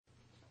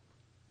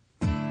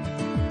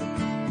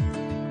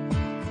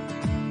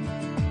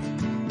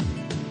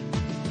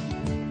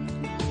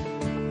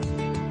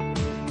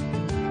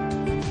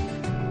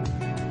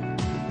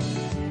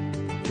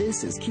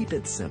This is Keep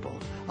It Simple,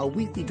 a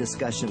weekly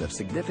discussion of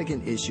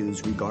significant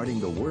issues regarding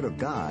the Word of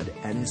God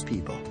and His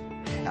people.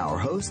 Our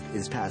host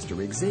is Pastor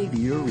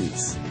Xavier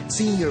Reese,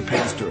 Senior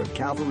Pastor of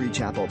Calvary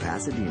Chapel,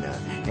 Pasadena,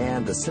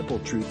 and the Simple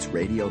Truths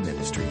Radio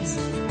Ministries.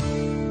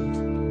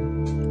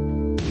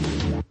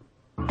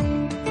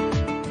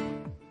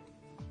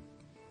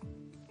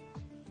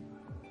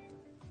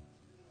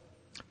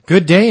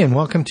 Good day and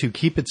welcome to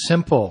Keep It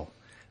Simple,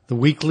 the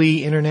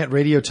weekly internet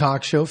radio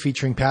talk show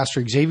featuring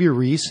Pastor Xavier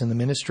Reese and the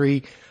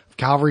ministry of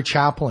Calvary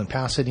Chapel in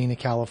Pasadena,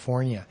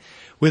 California.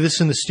 With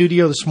us in the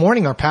studio this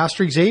morning, our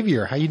Pastor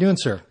Xavier. How you doing,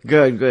 sir?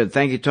 Good.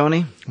 Thank you,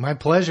 Tony. My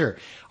pleasure.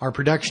 Our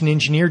production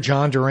engineer,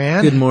 John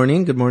Duran. Good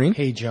morning.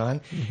 Hey,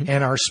 John. Mm-hmm.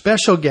 And our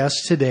special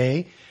guest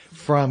today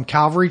from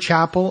Calvary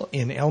Chapel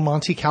in El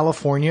Monte,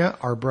 California,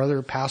 our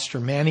brother, Pastor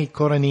Manny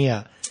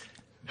Corania.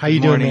 How you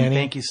doing, Manny?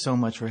 Thank you so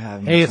much for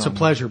having me. Hey, it's a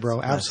pleasure, bro.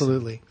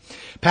 Absolutely.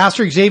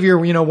 Pastor Xavier,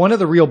 one of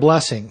the real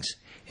blessings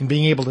in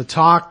being able to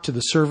talk to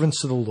the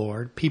servants of the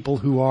Lord, people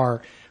who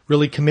are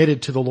really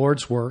committed to the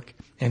Lord's work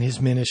and His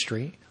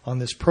ministry on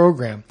this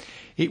program,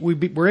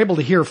 we're able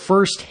to hear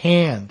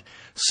firsthand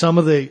some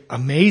of the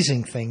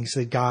amazing things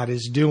that God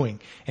is doing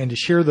and to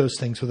share those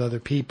things with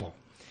other people.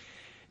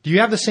 Do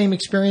you have the same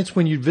experience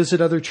when you visit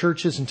other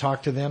churches and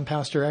talk to them,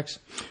 Pastor X?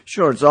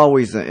 Sure. It's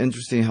always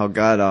interesting how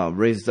God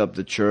raised up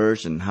the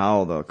church and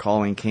how the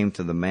calling came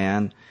to the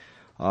man.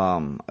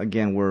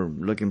 Again, we're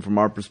looking from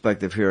our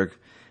perspective here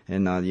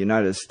in the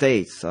United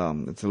States.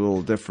 It's a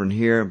little different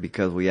here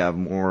because we have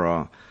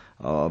more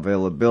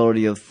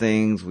availability of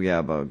things. We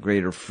have a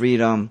greater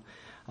freedom.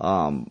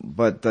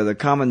 But the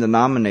common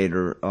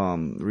denominator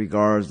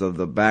regards of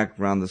the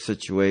background, the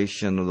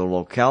situation, of the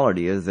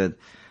locality is that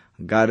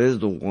God is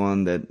the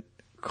one that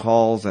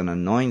calls and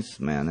anoints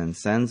men and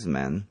sends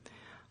men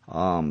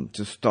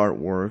to start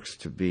works,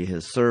 to be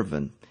His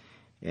servant.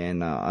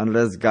 And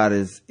unless God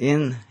is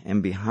in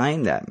and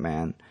behind that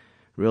man,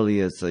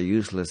 really it's a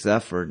useless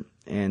effort,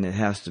 and it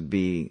has to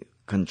be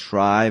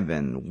contrived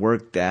and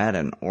worked at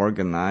and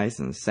organized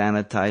and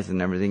sanitized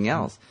and everything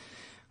else.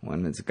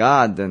 When it's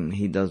God, then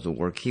He does the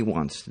work He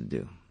wants to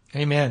do.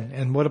 Amen.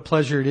 And what a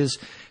pleasure it is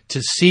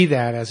to see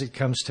that as it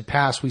comes to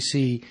pass. We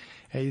see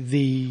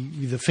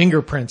the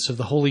fingerprints of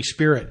the Holy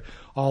Spirit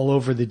all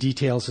over the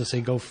details as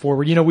they go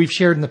forward. We've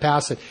shared in the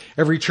past that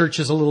every church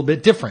is a little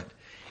bit different.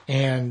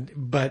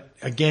 But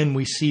again,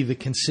 we see the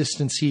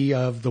consistency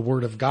of the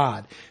Word of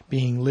God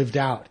being lived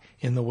out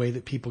in the way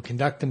that people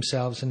conduct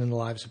themselves and in the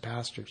lives of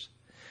pastors.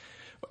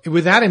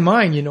 With that in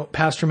mind,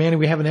 Pastor Manny,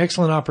 we have an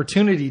excellent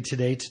opportunity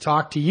today to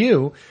talk to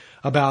you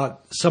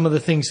about some of the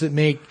things that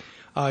make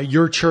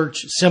your church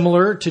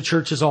similar to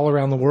churches all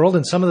around the world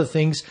and some of the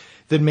things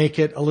that make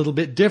it a little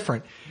bit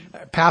different.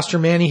 Pastor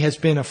Manny has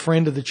been a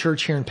friend of the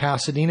church here in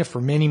Pasadena for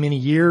many, many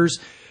years.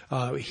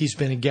 He's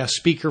been a guest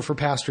speaker for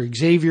Pastor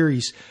Xavier.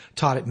 He's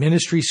taught at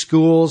ministry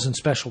schools and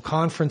special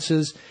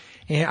conferences.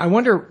 And I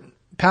wonder,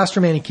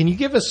 Pastor Manny, can you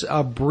give us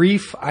a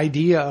brief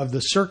idea of the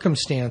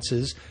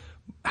circumstances,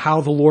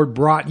 how the Lord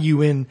brought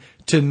you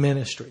into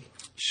ministry?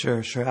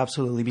 Sure,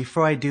 absolutely.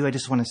 Before I do, I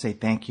just want to say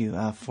thank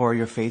you for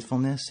your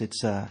faithfulness.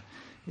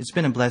 It's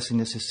been a blessing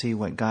just to see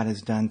what God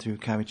has done through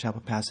Calvary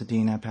Chapel,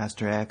 Pasadena,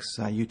 Pastor X,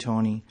 you,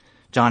 Tony,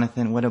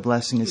 Jonathan. What a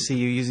blessing to see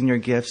you using your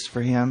gifts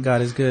for Him.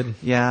 God is good.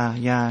 Yeah.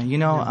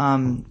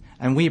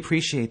 And we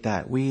appreciate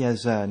that. We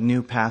as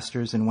new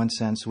pastors, in one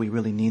sense, we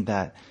really need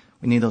that.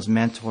 We need those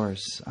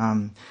mentors.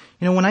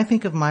 When I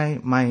think of my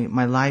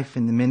life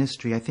in the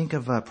ministry, I think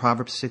of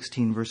Proverbs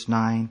 16, verse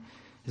 9.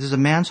 It says, "A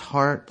man's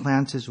heart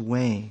plans his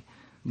way,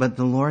 but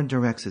the Lord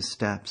directs his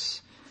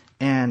steps."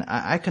 And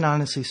I can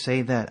honestly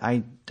say that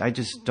I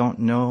just don't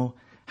know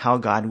how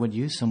God would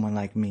use someone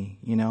like me.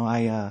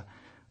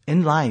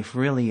 In life,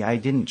 really, I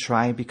didn't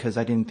try because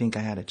I didn't think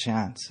I had a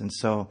chance. And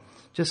so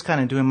just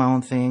kind of doing my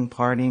own thing,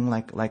 partying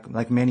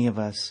like many of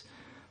us.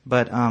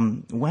 But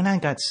when I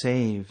got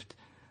saved,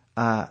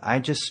 I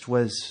just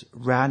was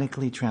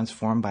radically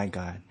transformed by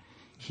God.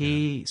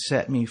 He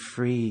set me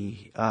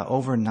free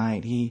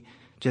overnight. He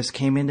just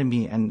came into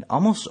me and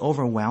almost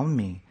overwhelmed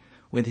me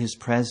with His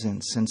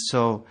presence. And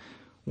so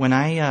when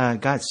I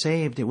got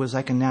saved, it was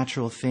like a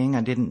natural thing.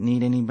 I didn't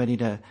need anybody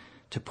to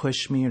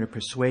push me or to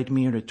persuade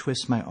me or to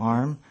twist my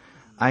arm.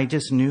 I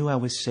just knew I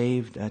was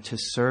saved to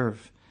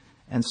serve.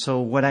 And so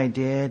what I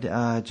did,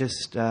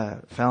 just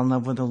fell in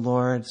love with the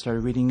Lord,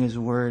 started reading His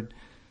Word,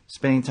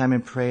 spending time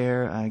in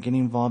prayer, getting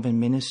involved in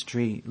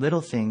ministry,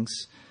 little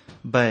things,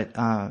 but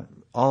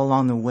all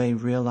along the way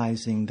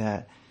realizing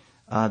that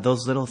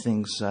those little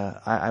things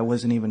I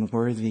wasn't even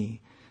worthy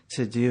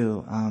to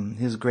do.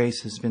 His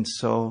grace has been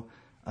so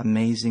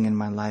amazing in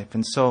my life.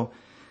 And so,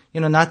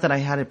 not that I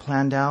had it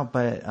planned out,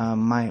 but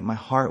my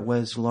heart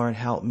was, Lord,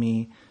 help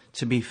me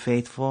to be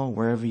faithful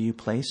wherever You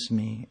place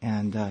me.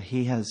 And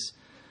He has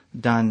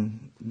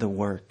done the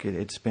work.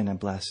 It's been a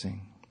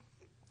blessing.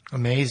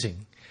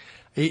 Amazing.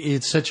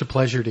 It's such a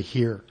pleasure to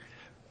hear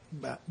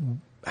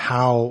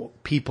how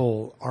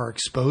people are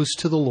exposed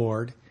to the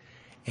Lord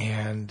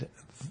and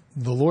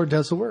the Lord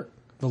does the work.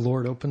 The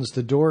Lord opens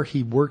the door.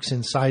 He works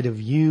inside of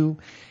you,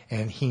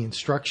 and He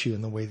instructs you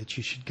in the way that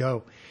you should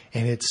go.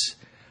 And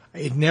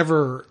it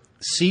never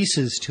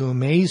ceases to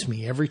amaze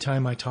me every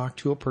time I talk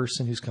to a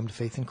person who's come to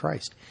faith in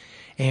Christ.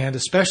 And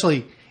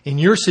especially in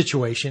your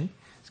situation,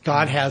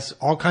 God has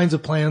all kinds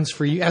of plans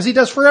for you, as He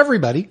does for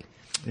everybody.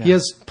 Yeah. He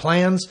has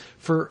plans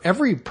for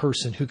every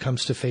person who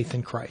comes to faith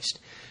in Christ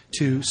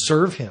to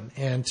serve Him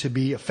and to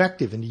be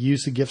effective and to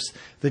use the gifts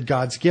that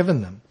God's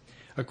given them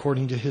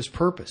according to His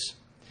purpose.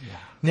 Yeah.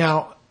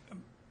 Now,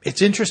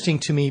 it's interesting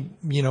to me,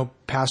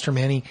 Pastor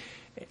Manny,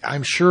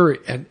 I'm sure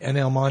at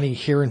El Monte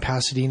here in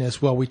Pasadena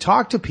as well, we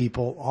talk to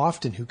people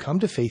often who come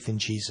to faith in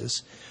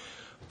Jesus,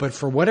 but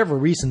for whatever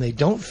reason, they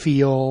don't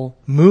feel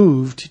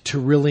moved to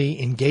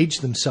really engage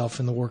themselves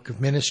in the work of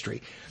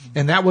ministry.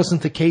 And that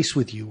wasn't the case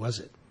with you, was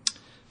it?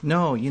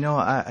 No,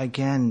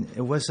 again,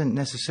 it wasn't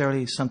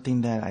necessarily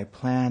something that I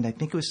planned. I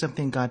think it was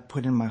something God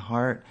put in my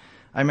heart.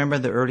 I remember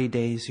the early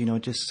days,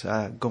 just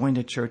going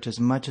to church as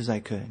much as I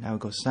could. I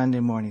would go Sunday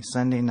morning,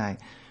 Sunday night,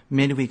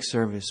 midweek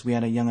service. We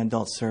had a young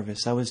adult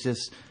service. I was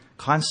just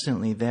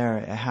constantly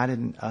there. I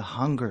had a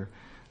hunger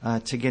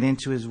to get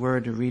into His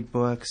Word, to read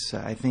books.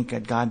 I think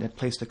God had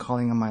placed a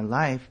calling on my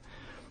life.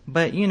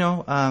 But,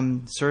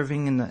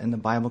 serving in the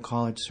Bible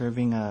college,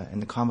 serving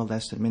in the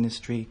convalescent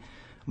ministry,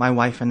 my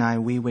wife and I,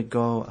 we would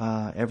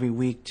go every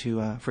week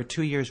for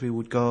 2 years we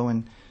would go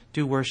and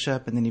do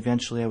worship, and then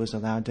eventually I was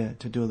allowed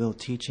to do a little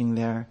teaching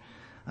there.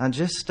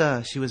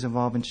 She was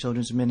involved in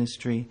children's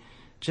ministry,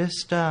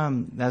 as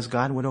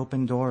God would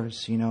open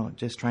doors,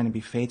 just trying to be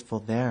faithful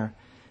there.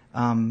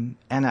 And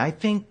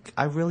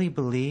I really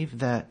believe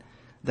that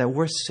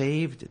we're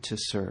saved to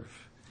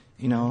serve,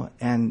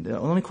 and the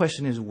only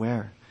question is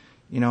where,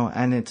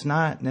 and it's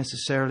not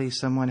necessarily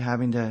someone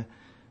having to,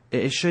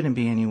 it shouldn't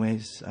be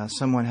anyways,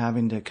 someone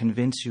having to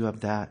convince you of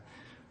that.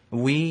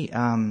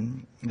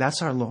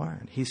 That's our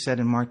Lord. He said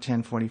in Mark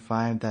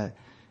 10:45 that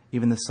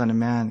even the Son of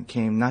Man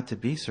came not to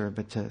be served,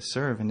 but to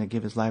serve and to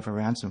give His life a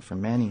ransom for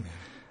many. Amen.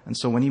 And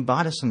so when He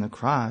bought us on the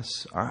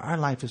cross, our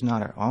life is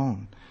not our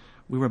own.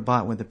 We were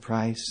bought with a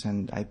price.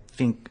 And I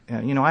think,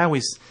 I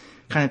always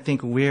kind of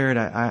think weird.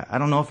 I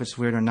don't know if it's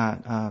weird or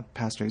not.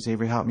 Pastor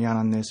Xavier, help me out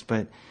on this.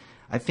 But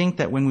I think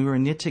that when we were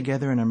knit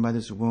together in our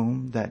mother's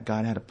womb, that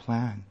God had a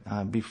plan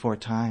before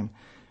time.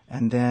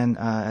 And then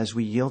as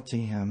we yield to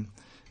Him,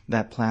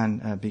 that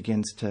plan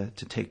begins to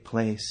take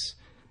place.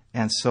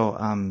 And so,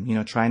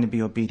 trying to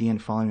be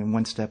obedient, following Him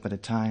one step at a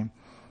time.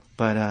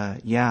 But,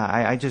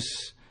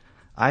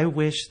 I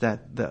wish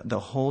that the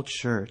whole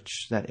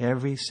church, that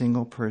every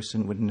single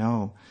person would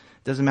know,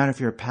 doesn't matter if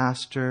you're a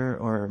pastor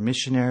or a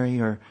missionary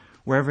or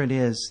wherever it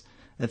is,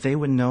 that they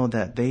would know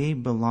that they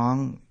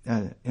belong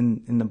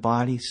in the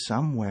body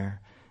somewhere,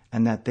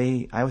 and that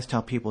I always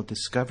tell people,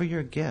 discover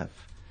your gift,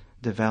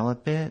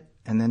 develop it,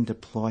 and then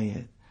deploy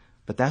it.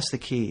 But that's the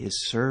key,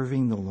 is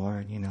serving the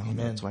Lord, Amen.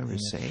 That's why we're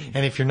saved.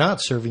 And if you're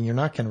not serving, you're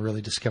not going to really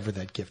discover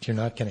that gift. You're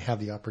not going to have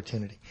the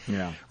opportunity.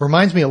 Yeah.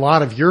 Reminds me a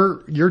lot of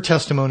your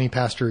testimony,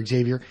 Pastor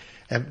Xavier,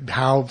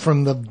 how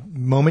from the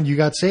moment you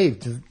got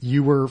saved,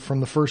 you were from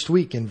the first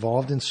week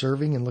involved in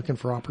serving and looking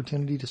for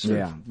opportunity to serve.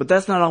 Yeah, but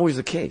that's not always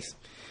the case.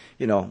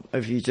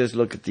 If you just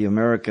look at the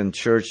American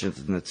church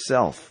in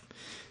itself.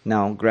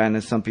 Now,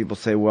 granted, some people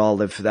say,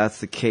 well, if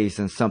that's the case,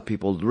 then some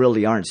people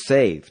really aren't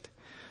saved.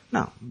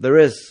 Now, there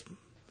is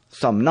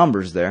some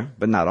numbers there,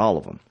 but not all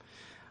of them.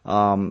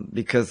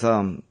 Because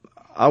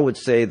I would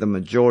say the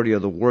majority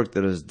of the work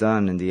that is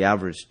done in the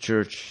average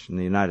church in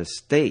the United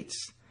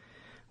States,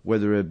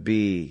 whether it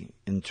be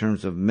in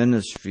terms of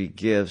ministry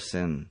gifts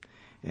and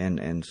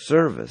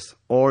service,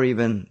 or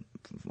even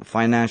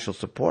financial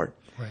support,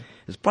 right,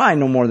 is probably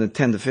no more than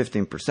 10 to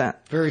 15%.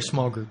 Very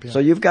small group, yeah. So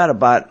you've got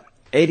about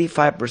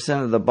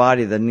 85% of the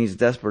body that needs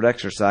desperate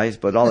exercise,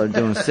 but all they're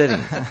doing is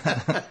sitting.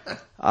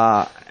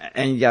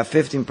 And you got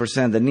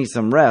 15% that need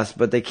some rest,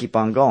 but they keep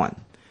on going.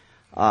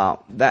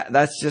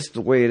 That's just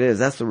the way it is.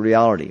 That's the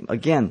reality.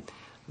 Again,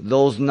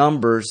 those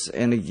numbers,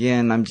 and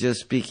again, I'm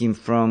just speaking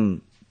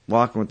from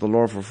walking with the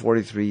Lord for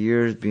 43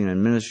 years, being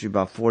in ministry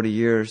about 40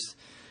 years,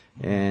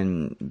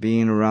 and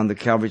being around the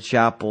Calvary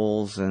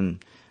chapels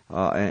and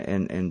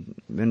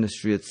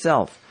ministry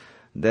itself,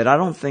 that I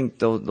don't think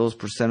those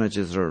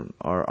percentages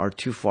are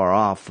too far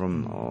off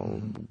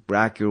from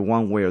accurate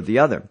one way or the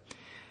other.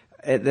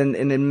 And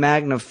it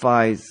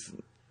magnifies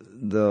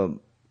the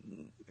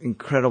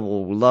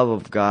incredible love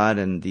of God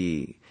and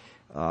the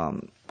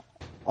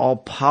all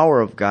power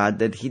of God,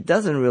 that He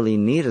doesn't really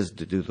need us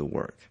to do the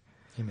work.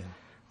 Amen.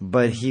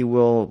 But He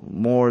will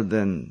more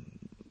than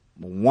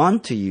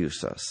want to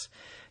use us.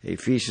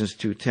 Ephesians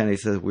 2:10, He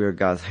says we are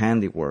God's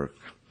handiwork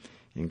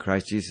in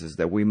Christ Jesus,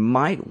 that we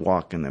might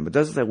walk in them. It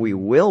doesn't say we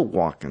will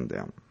walk in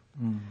them.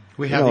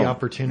 We have the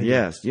opportunity.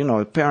 Yes.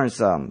 Parents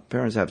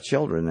have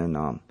children,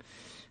 and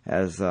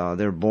as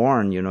they're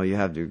born, you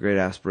have the great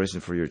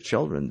aspiration for your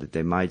children that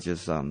they might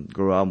just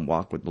grow up and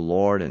walk with the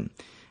Lord and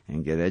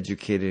get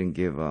educated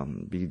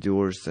and be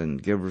doers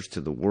and givers to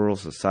the world,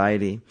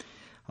 society.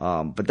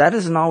 But that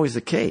isn't always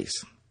the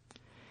case.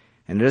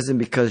 And it isn't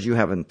because you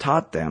haven't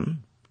taught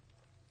them.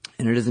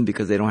 And it isn't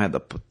because they don't have the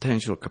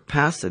potential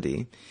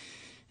capacity.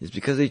 It's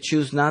because they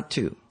choose not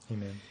to.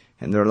 Amen.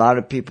 And there are a lot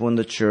of people in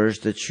the church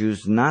that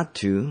choose not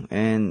to,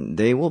 and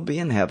they will be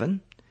in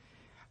heaven.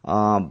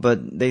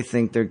 But they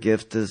think their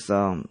gift is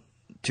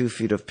 2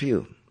 feet of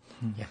pew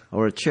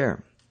or a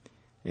chair.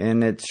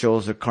 And it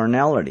shows a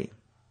carnality.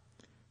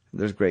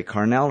 There's great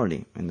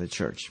carnality in the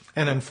church.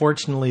 And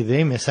unfortunately,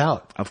 they miss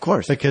out. Of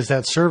course. Because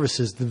that service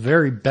is the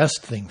very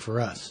best thing for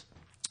us.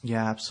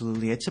 Yeah,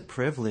 absolutely. It's a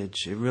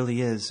privilege. It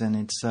really is. And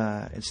it's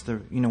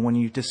the, when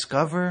you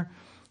discover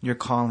your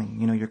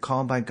calling, you're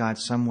called by God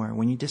somewhere.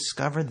 When you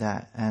discover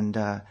that and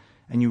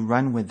you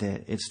run with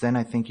it, it's then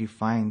I think you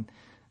find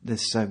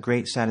this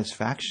great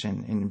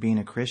satisfaction in being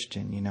a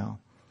Christian,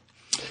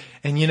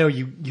 And,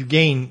 you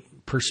gain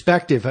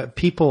perspective.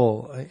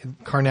 People,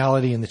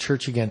 carnality in the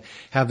church again,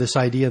 have this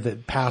idea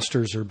that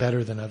pastors are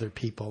better than other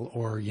people,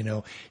 or,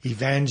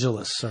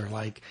 evangelists are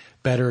like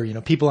better,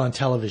 people on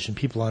television,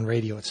 people on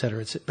radio, et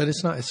cetera. But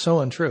it's not, it's so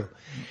untrue.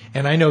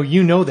 And I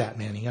know that,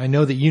 Manny. I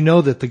know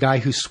that the guy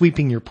who's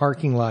sweeping your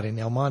parking lot in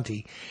El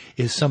Monte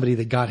is somebody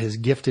that God has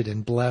gifted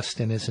and blessed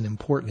and is an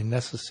important and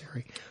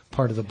necessary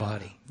part of the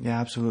body. Yeah,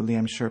 absolutely.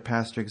 I'm sure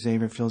Pastor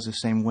Xavier feels the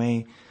same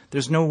way.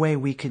 There's no way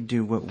we could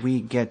do what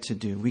we get to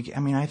do.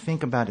 I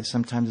think about it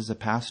sometimes as a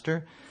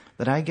pastor,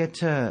 that I get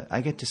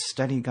to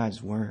study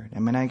God's Word.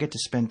 I get to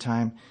spend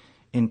time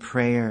in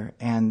prayer,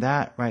 and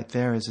that right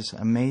there is just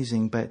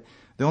amazing. But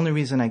the only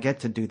reason I get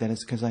to do that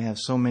is because I have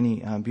so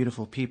many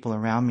beautiful people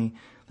around me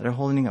that are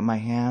holding up my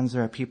hands.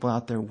 There are people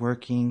out there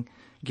working,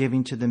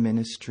 giving to the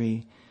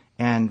ministry.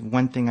 And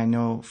one thing I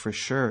know for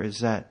sure is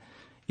that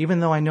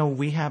even though I know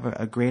we have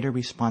a greater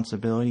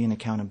responsibility and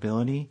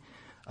accountability,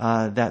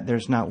 that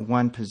there's not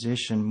one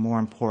position more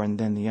important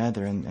than the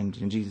other.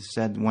 And Jesus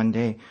said one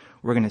day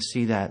we're going to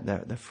see that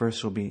the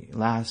first will be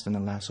last and the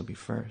last will be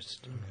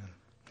first.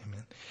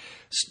 Amen.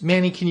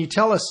 Manny, can you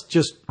tell us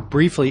just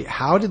briefly,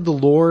 how did the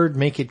Lord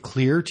make it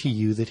clear to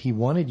you that He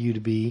wanted you to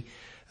be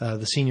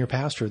the senior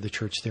pastor of the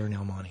church there in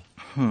El Monte?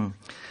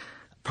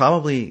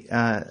 Probably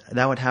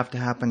that would have to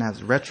happen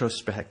as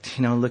retrospect,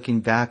 looking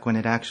back when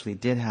it actually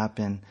did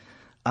happen.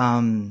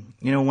 When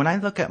I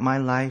look at my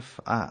life,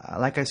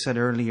 like I said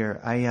earlier,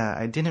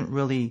 I didn't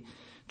really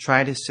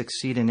try to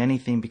succeed in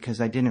anything because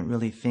I didn't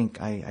really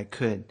think I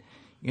could.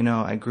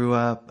 I grew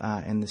up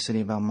in the city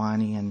of El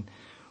Monte, and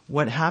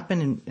what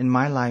happened in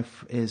my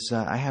life is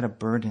I had a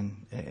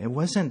burden. It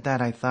wasn't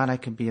that I thought I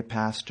could be a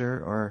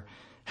pastor or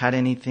had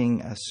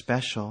anything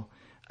special.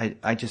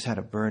 I just had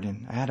a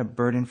burden. I had a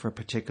burden for a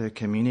particular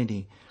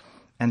community.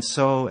 And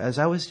so as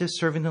I was just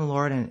serving the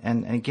Lord,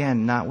 and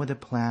again, not with a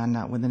plan,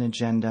 not with an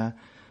agenda,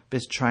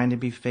 but trying to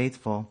be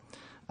faithful,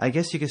 I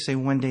guess you could say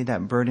one day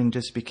that burden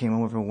just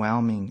became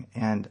overwhelming.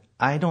 And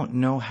I don't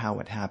know how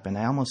it happened.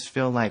 I almost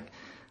feel like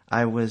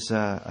I was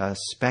a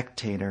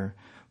spectator,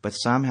 but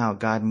somehow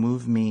God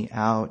moved me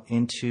out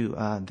into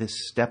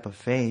this step of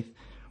faith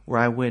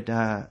where I would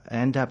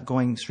end up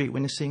going street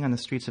witnessing on the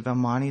streets of El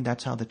Monte.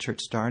 That's how the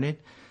church started.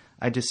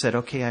 I just said,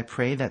 okay, I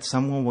pray that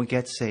someone will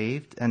get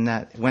saved, and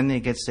that when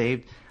they get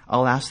saved,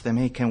 I'll ask them,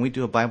 hey, can we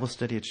do a Bible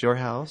study at your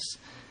house?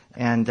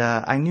 And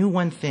I knew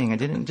one thing. I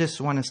didn't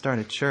just want to start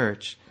a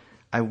church.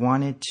 I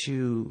wanted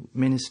to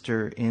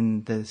minister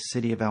in the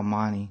city of El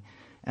Monte.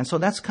 And so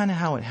that's kind of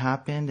how it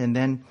happened. And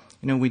then,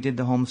 we did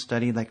the home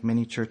study like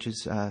many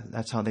churches.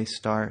 That's how they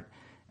start.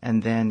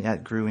 And then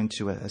that grew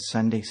into a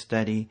Sunday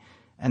study.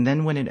 And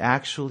then when it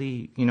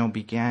actually,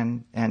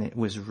 began and it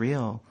was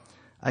real,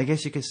 I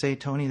guess you could say,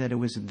 Tony, that it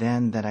was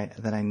then that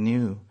I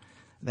knew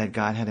that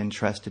God had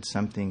entrusted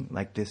something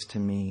like this to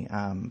me.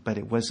 But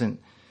it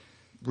wasn't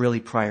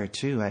really prior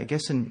to. I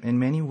guess in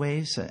many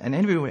ways, and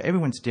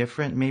everyone's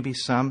different. Maybe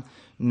some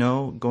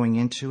know going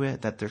into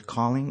it that their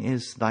calling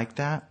is like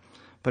that.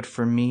 But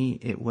for me,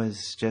 it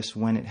was just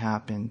when it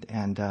happened.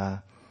 And,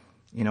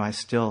 I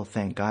still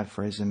thank God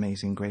for His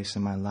amazing grace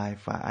in my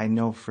life. I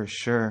know for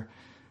sure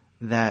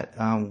that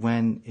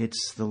when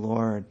it's the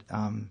Lord,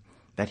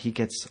 that He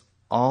gets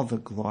all the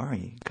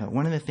glory.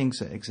 One of the things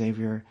that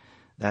Xavier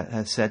that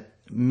has said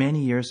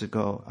many years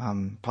ago,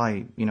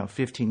 probably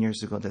 15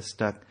 years ago, that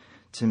stuck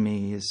to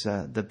me is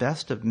the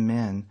best of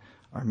men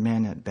are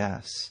men at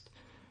best,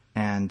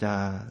 and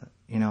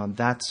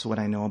that's what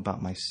I know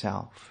about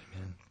myself.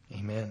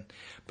 Amen.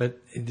 But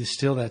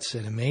that's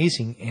an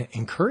amazing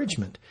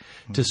encouragement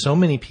to so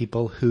many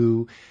people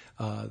who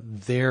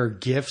their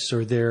gifts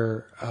or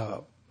their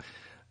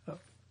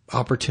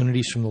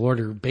opportunities from the Lord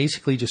are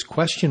basically just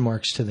question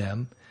marks to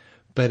them.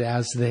 But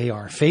as they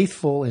are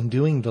faithful in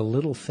doing the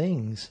little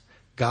things,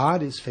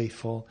 God is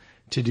faithful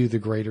to do the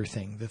greater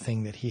thing, the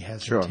thing that He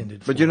has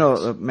intended for us.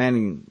 But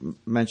Manny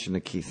mentioned a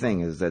key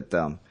thing is that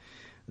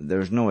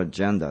there's no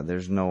agenda,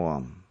 there's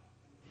no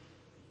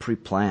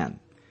pre-plan,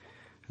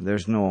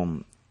 there's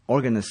no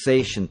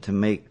organization to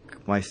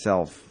make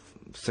myself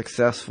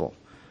successful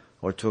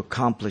or to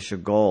accomplish a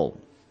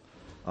goal.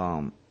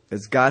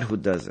 It's God who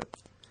does it.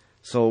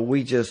 So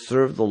we just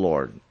serve the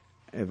Lord.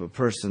 If a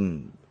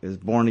person is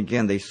born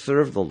again, they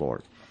serve the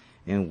Lord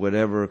in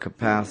whatever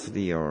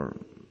capacity or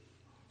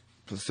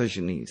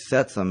position He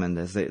sets them, and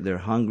they're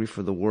hungry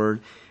for the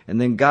Word. And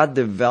then God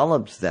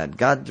develops that.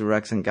 God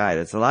directs and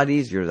guides. It's a lot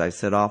easier, as I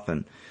said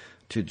often,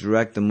 to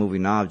direct a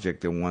moving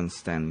object than one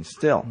standing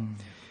still.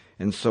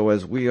 And so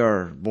as we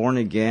are born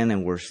again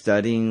and we're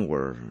studying,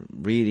 we're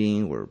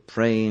reading, we're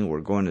praying,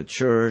 we're going to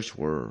church,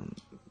 we're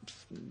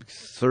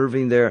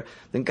serving there,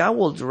 then God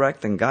will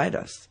direct and guide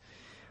us.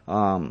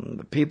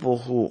 The people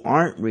who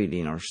aren't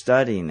reading or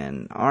studying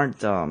and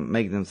aren't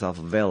making themselves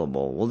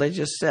available, well, they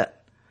just sit.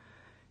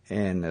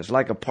 And it's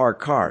like a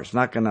parked car. It's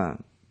not going to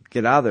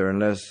get out of there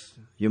unless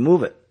you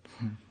move it.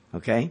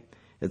 Okay?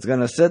 It's going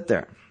to sit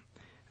there.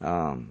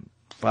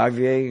 5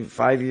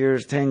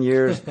 years, 10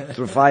 years,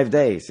 through 5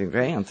 days,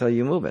 okay, until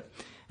you move it.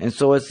 And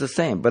so it's the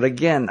same. But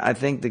again, I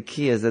think the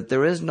key is that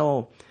there is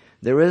no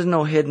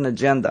hidden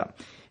agenda.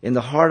 In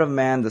the heart of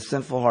man, the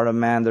sinful heart of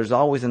man, there's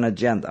always an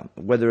agenda,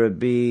 whether it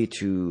be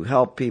to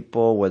help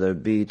people, whether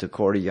it be to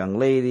court a young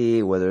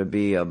lady, whether it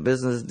be a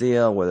business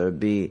deal, whether it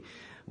be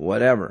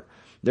whatever.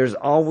 There's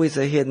always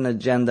a hidden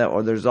agenda,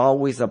 or there's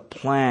always a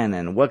plan,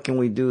 and what can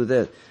we do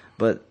this?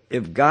 But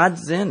if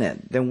God's in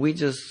it, then we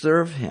just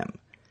serve Him.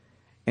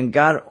 And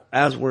God,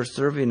 as we're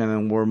serving Him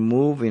and we're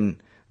moving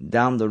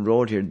down the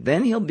road here,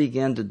 then He'll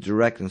begin to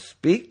direct and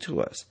speak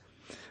to us.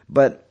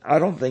 But I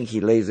don't think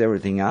He lays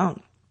everything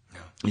out.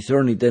 He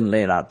certainly didn't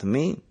lay it out to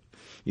me.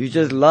 You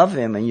just love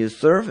Him and you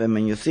serve Him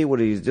and you see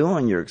what He's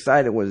doing. You're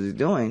excited what He's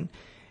doing.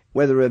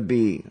 Whether it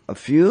be a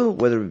few,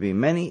 whether it be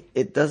many,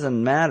 it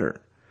doesn't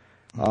matter.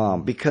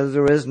 Because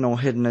there is no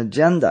hidden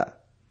agenda.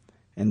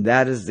 And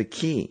that is the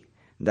key.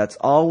 That's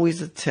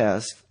always a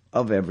test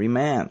of every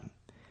man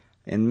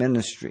in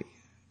ministry.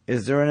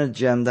 Is there an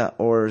agenda,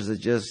 or is it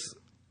just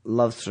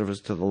love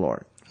service to the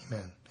Lord?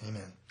 Amen.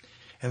 Amen.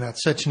 And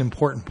that's such an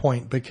important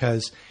point,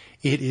 because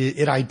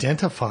it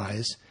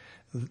identifies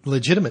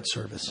legitimate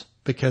service,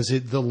 because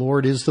the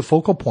Lord is the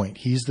focal point.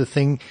 He's the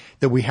thing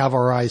that we have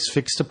our eyes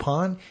fixed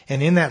upon.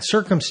 And in that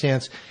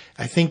circumstance,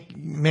 I think,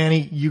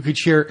 Manny, you could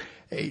share,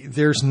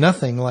 there's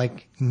nothing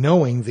like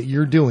knowing that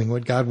you're doing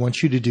what God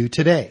wants you to do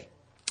today.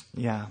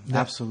 Yeah,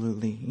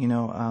 absolutely.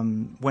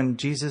 When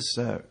Jesus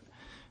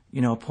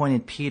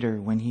appointed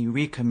Peter, when He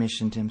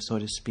recommissioned him, so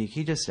to speak,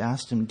 He just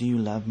asked him, do you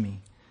love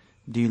me?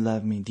 Do you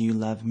love me? Do you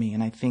love me?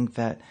 And I think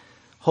that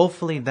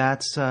hopefully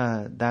that's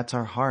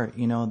our heart.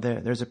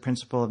 There's a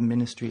principle of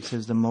ministry. It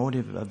says the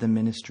motive of the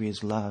ministry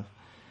is love.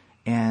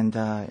 And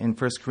in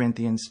 1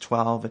 Corinthians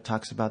 12, it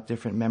talks about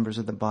different members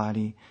of the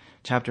body.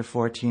 Chapter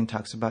 14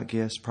 talks about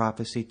gifts,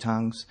 prophecy,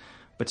 tongues.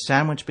 But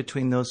sandwiched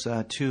between those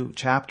two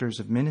chapters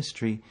of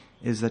ministry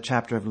is the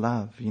chapter of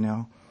love,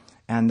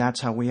 And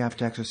that's how we have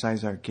to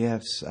exercise our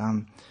gifts.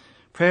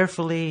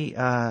 Prayerfully,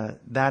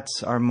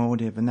 that's our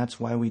motive, and that's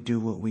why we do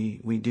what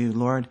we do.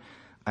 Lord,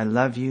 I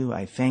love you.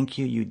 I thank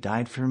you. You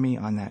died for me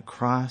on that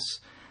cross.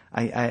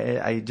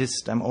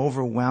 I'm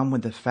overwhelmed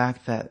with the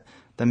fact that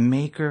the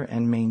maker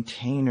and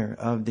maintainer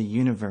of the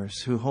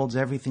universe, who holds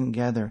everything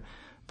together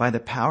by the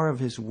power of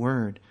His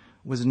word,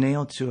 was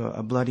nailed to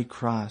a bloody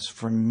cross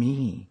for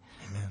me.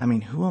 Amen. I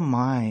mean, who am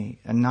I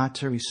not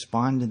to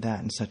respond to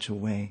that in such a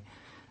way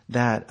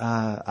that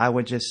I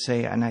would just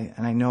say, and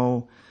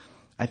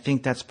I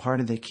think that's part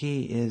of the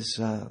key is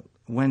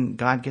when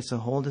God gets a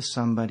hold of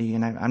somebody,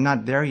 and I'm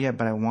not there yet,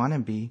 but I want to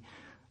be.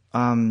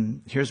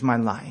 Here's my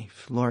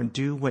life, Lord.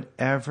 Do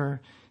whatever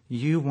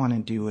you want to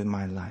do in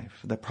my life.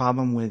 The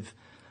problem with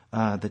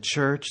the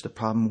church, the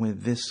problem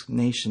with this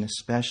nation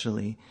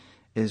especially,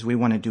 is we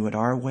want to do it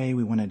our way.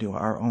 We want to do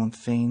our own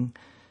thing.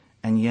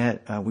 And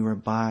yet we were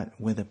bought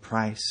with a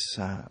price.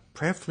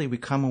 Prayerfully, we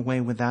come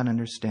away with that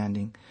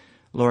understanding.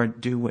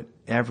 Lord, do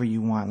whatever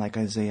you want. Like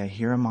Isaiah,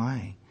 here am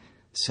I.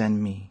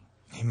 Send me.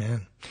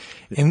 Amen.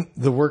 And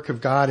the work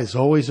of God is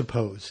always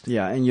opposed.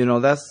 Yeah,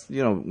 and that's,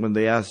 when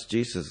they asked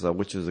Jesus,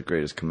 which is the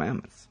greatest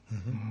commandments?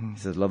 Mm-hmm. He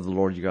says, love the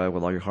Lord your God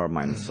with all your heart,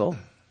 mind, and soul.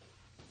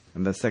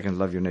 And then second,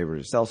 love your neighbor as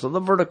yourself. So the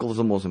vertical is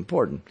the most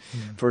important.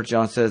 Mm-hmm. First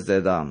John says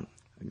that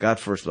God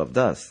first loved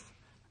us,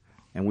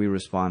 and we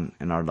respond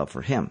in our love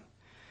for Him.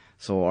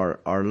 So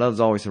our love is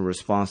always a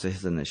response to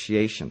His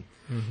initiation.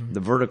 Mm-hmm. The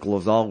vertical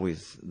is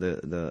always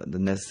the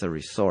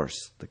necessary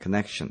source, the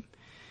connection.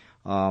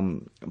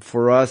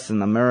 For us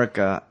in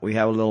America, we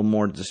have a little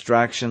more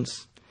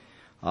distractions.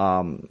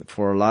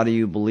 For a lot of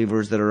you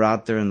believers that are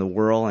out there in the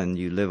world and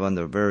you live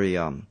under very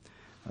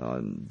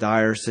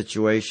dire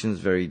situations,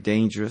 very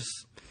dangerous.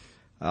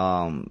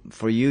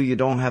 For you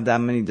don't have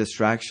that many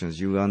distractions.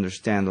 You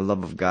understand the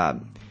love of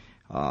God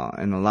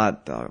in a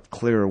lot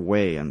clearer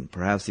way, and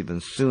perhaps even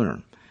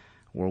sooner,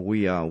 where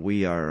we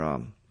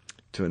are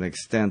to an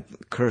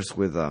extent cursed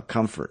with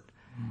comfort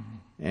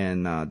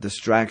and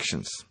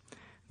distractions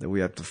that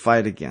we have to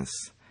fight against.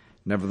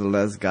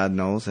 Nevertheless, God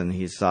knows, and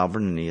He's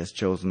sovereign, and He has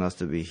chosen us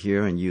to be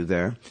here and you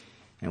there,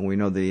 and we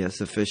know that He is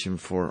sufficient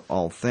for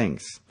all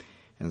things.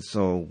 And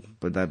so,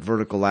 but that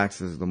vertical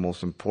axis is the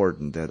most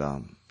important,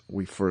 that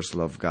we first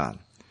love God.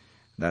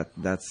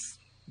 That's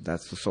the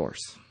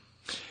source.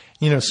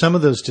 Some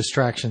of those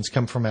distractions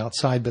come from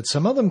outside, but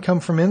some of them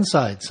come from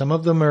inside. Some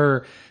of them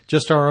are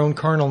just our own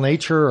carnal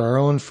nature, our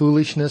own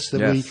foolishness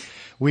that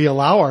we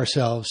allow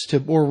ourselves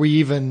to, or we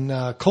even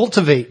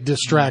cultivate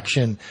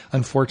distraction,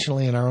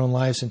 unfortunately, in our own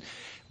lives. And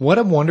what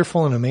a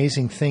wonderful and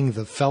amazing thing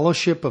the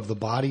fellowship of the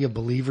body of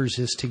believers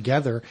is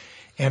together.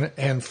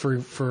 And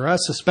for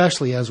us,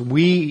 especially as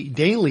we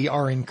daily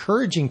are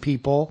encouraging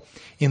people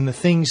in the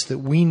things that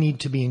we need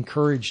to be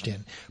encouraged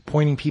in,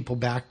 pointing people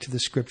back to the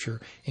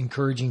Scripture,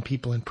 encouraging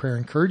people in prayer,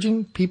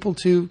 encouraging people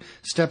to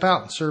step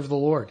out and serve the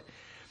Lord.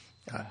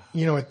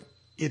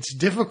 It's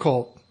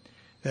difficult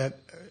that,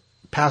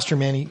 Pastor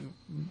Manny,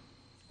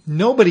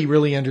 nobody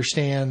really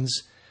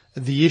understands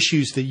the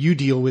issues that you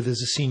deal with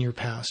as a senior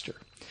pastor.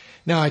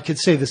 Now, I could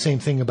say the same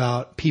thing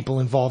about people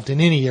involved in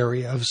any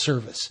area of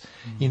service.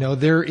 Mm-hmm.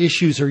 Their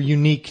issues are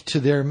unique to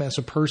them as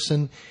a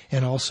person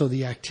and also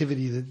the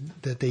activity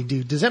that they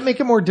do. Does that make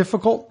it more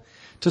difficult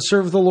to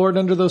serve the Lord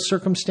under those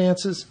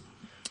circumstances?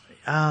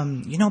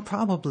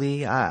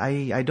 Probably.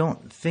 I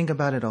don't think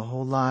about it a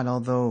whole lot,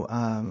 although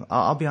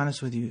I'll be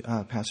honest with you,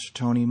 Pastor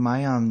Tony.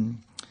 My,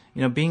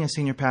 being a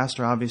senior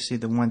pastor, obviously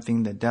the one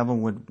thing the devil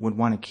would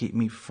want to keep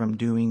me from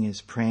doing is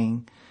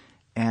praying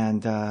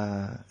and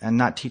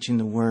not teaching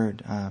the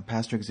Word.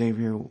 Pastor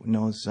Xavier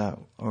knows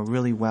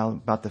really well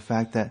about the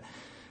fact that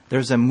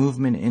there's a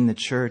movement in the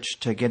church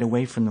to get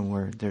away from the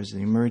Word. There's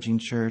the emerging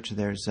church.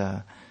 There's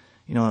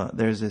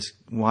this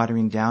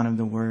watering down of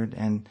the Word,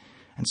 and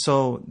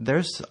so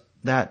there's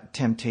that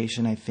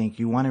temptation. I think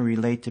you want to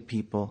relate to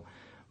people,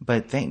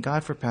 but thank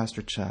God for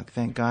Pastor Chuck.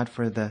 Thank God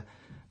for the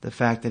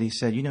fact that he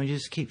said, you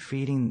just keep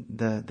feeding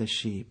the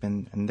sheep,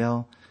 and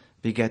they'll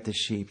beget the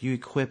sheep. You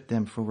equip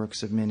them for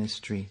works of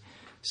ministry.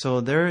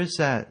 So there is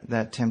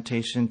that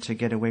temptation to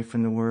get away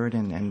from the Word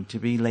and to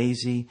be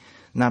lazy,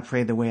 not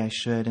pray the way I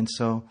should. And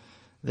so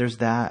there's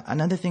that.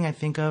 Another thing I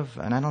think of,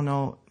 and I don't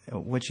know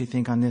what you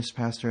think on this,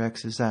 Pastor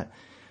X, is that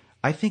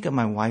I think of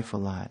my wife a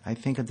lot. I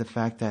think of the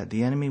fact that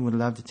the enemy would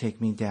love to take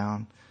me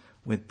down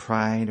with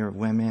pride or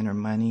women or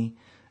money.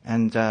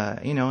 And,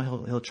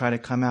 he'll try to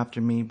come after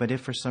me. But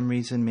if for some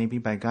reason, maybe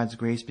by God's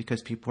grace,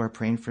 because people are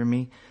praying for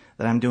me,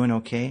 that I'm doing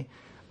okay,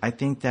 I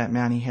think that,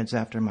 man, he heads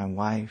after my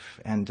wife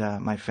and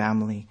my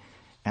family.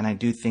 And I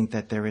do think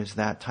that there is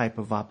that type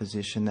of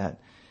opposition that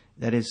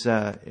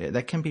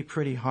can be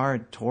pretty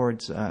hard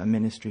towards a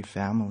ministry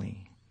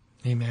family.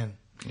 Amen.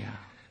 Yeah.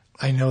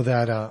 I know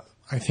that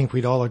I think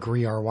we'd all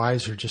agree our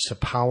wives are just a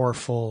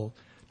powerful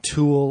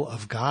tool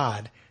of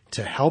God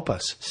to help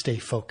us stay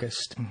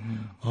focused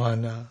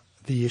on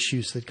the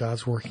issues that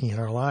God's working in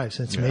our lives.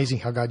 And it's amazing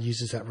how God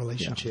uses that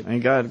relationship. Yeah.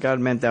 And God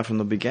meant that from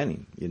the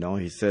beginning.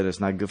 He said it's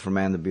not good for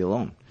man to be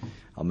alone.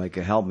 I'll make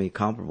a help me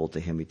comparable to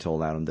him, he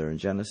told Adam there in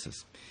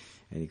Genesis.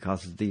 And he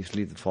caused his deep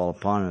sleep to fall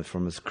upon him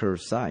from his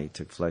cursed side. He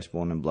took flesh,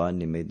 bone, and blood,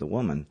 and he made the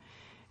woman.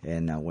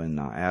 And when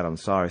Adam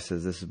saw her, he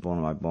says, this is bone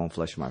of my bone,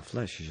 flesh of my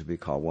flesh. She should be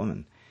called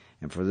woman.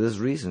 And for this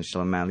reason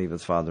shall a man leave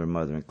his father and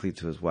mother and cleave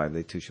to his wife.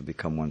 They two shall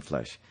become one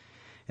flesh.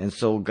 And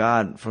so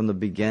God, from the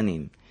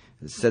beginning,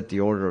 set the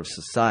order of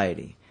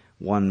society.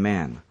 One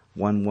man,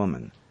 one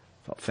woman,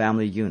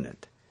 family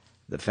unit.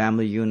 The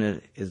family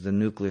unit is the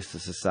nucleus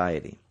of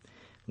society.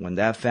 When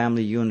that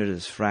family unit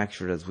is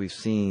fractured, as we've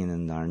seen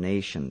in our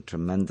nation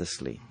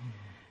tremendously,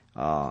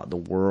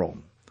 the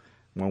world,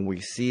 when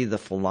we see the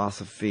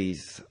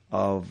philosophies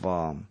of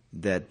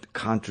that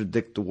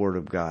contradict the Word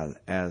of God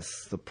as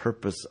the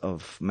purpose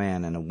of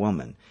man and a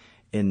woman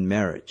in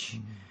marriage,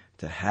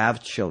 to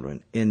have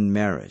children in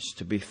marriage,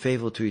 to be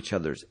faithful to each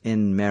other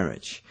in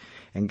marriage.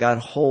 And God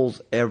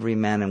holds every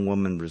man and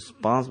woman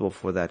responsible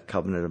for that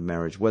covenant of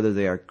marriage, whether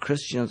they are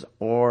Christians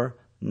or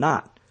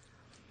not.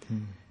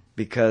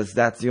 Because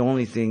that's the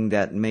only thing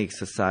that makes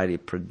society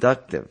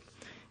productive.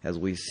 As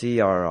we see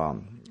our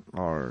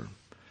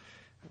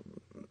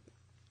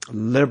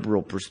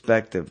liberal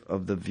perspective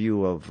of the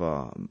view of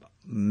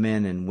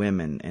men and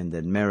women, and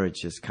that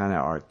marriage is kind of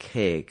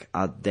archaic,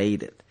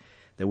 outdated,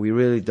 that we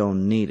really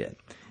don't need it.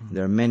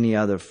 There are many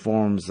other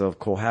forms of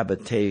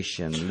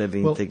cohabitation,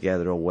 living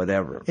together or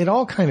whatever. It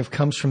all kind of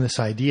comes from this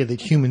idea that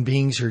human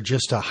beings are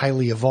just a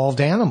highly evolved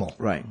animal.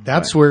 Right.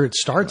 That's where it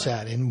starts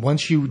at. And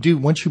once you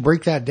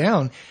break that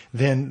down,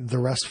 then the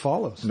rest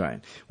follows.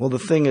 Right. Well, the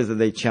thing is that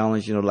they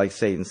challenge, like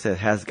Satan said,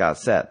 has God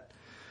said?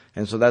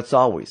 And so there's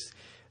always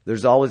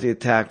the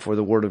attack for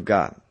the Word of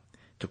God,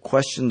 to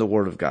question the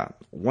Word of God.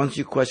 Once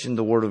you question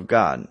the Word of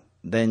God,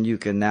 then you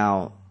can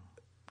now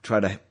try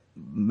to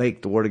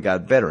make the Word of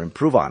God better,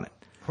 improve on it.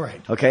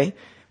 Right. Okay?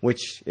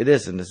 Which it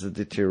isn't. It's a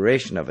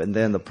deterioration of it. And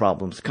then the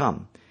problems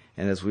come.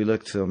 And as we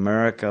look to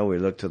America, we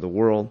look to the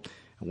world,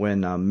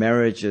 when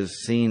marriage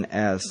is seen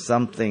as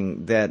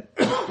something that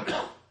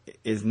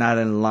is not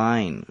in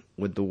line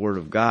with the Word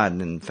of God,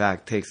 and in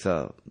fact takes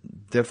a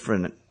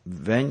different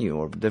venue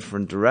or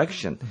different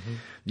direction,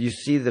 you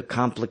see the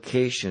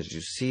complications,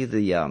 you see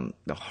the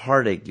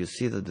heartache, you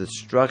see the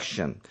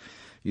destruction,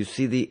 you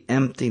see the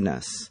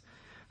emptiness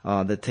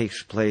that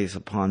takes place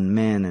upon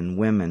men and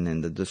women,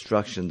 and the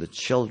destruction of the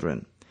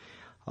children.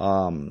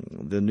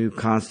 The new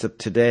concept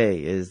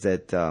today is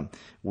that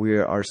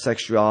our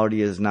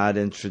sexuality is not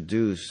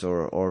introduced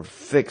or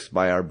fixed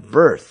by our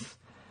birth.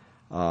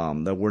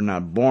 that we're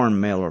not born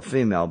male or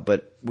female,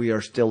 but we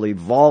are still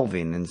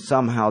evolving, and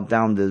somehow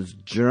down this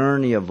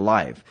journey of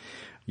life,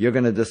 you're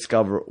going to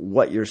discover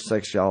what your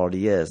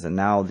sexuality is. And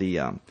now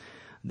the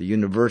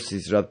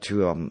universities are up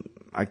to,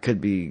 I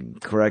could be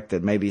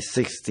corrected, maybe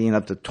 16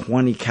 up to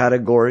 20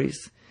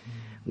 categories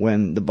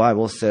when the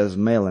Bible says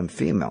male and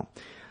female.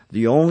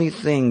 The only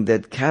thing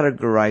that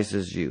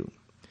categorizes you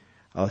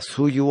as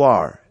who you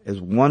are is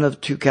one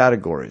of two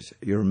categories.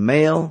 You're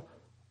male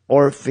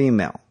or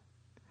female.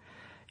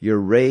 Your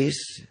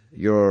race,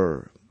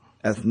 your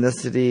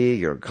ethnicity,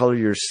 your color,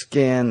 your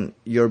skin,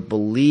 your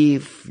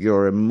belief,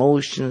 your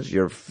emotions,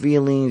 your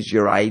feelings,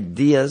 your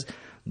ideas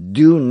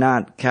do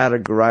not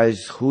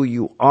categorize who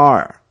you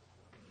are.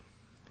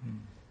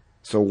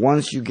 So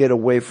once you get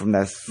away from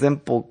that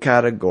simple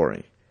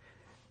category,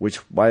 which,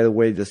 by the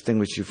way,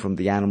 distinguishes you from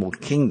the animal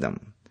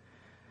kingdom,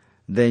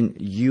 then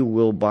you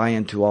will buy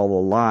into all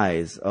the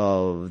lies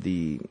of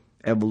the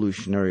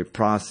evolutionary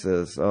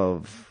process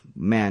of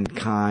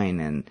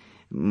mankind. And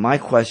my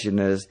question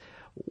is,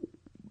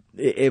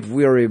 if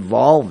we're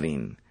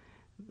evolving,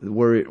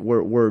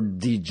 we're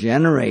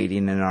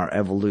degenerating in our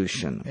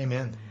evolution.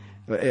 Amen.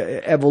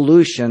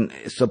 Evolution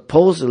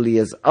supposedly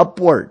is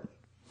upward,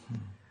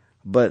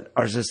 but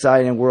our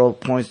society and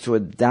world points to a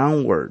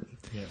downward.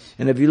 Yes.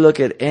 And if you look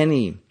at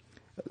any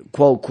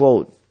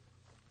quote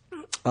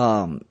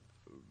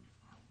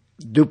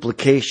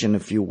duplication,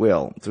 if you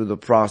will, through the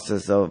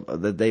process of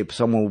that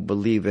someone will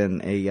believe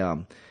in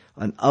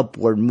an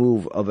upward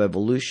move of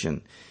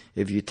evolution.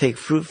 If you take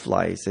fruit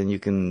flies, and you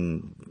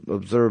can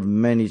observe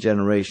many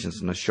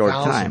generations in a short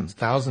time.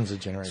 Thousands of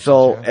generations.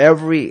 So yeah.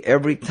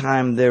 every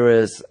time there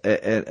is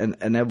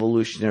an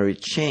evolutionary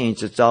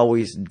change, it's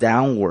always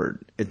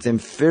downward. It's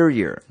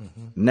inferior,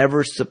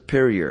 never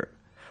superior.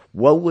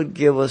 What would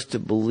give us to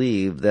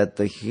believe that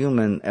the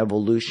human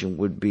evolution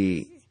would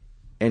be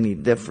any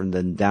different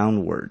than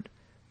downward?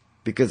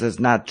 Because it's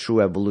not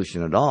true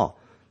evolution at all.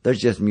 There's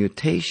just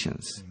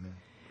mutations. Amen.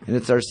 And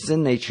it's our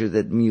sin nature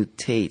that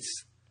mutates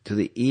to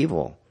the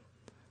evil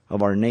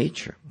of our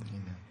nature.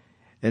 Amen.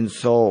 And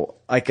so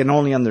I can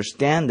only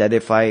understand that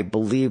if I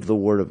believe the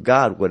Word of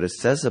God, what it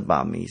says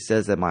about me. It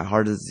says that my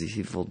heart is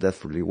deceitful,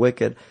 desperately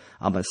wicked.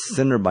 I'm a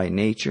sinner by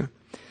nature.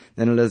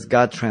 Then unless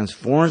God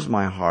transforms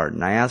my heart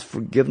and I ask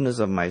forgiveness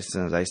of my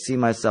sins, I see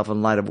myself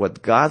in light of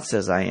what God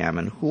says I am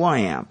and who I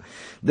am,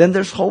 then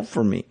there's hope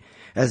for me.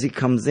 As He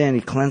comes in,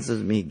 He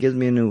cleanses me. He gives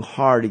me a new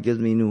heart. He gives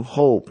me new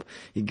hope.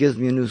 He gives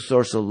me a new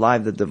source of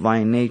life, the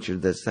divine nature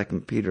that 2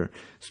 Peter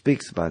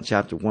speaks about,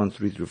 chapter 1,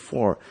 3 through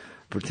 4,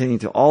 pertaining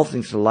to all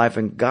things to life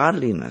and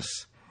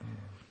godliness,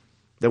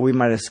 that we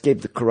might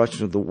escape the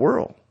corruption of the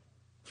world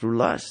through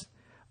lust,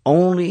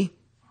 only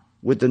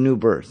with the new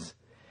birth.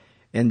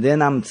 And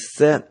then I'm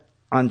set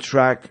on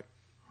track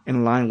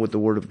in line with the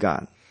Word of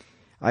God.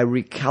 I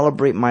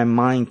recalibrate my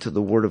mind to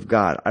the Word of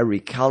God. I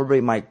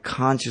recalibrate my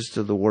conscience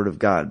to the Word of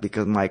God,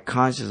 because my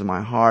conscience and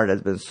my heart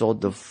has been so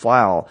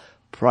defiled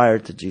prior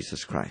to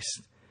Jesus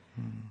Christ.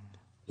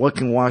 What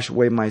can wash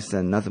away my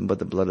sin? Nothing but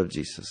the blood of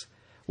Jesus.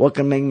 What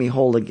can make me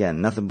whole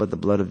again? Nothing but the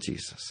blood of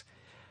Jesus.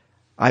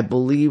 I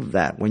believe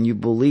that. When you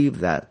believe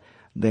that,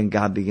 then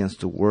God begins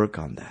to work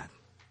on that.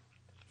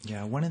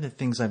 Yeah, one of the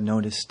things I've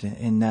noticed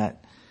in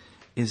that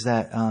is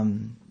that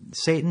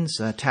Satan's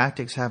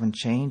tactics haven't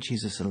changed.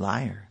 He's just a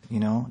liar, you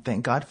know.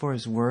 Thank God for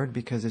His Word,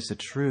 because it's the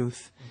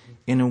truth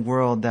in a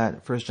world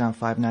that 1 John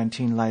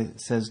 5:19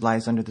 says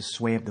lies under the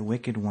sway of the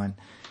wicked one.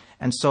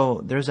 And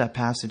so there's that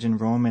passage in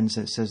Romans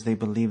that says they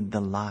believed the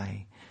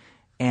lie.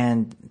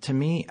 And to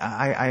me,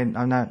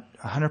 I'm not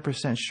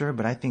 100% sure,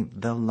 but I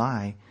think the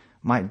lie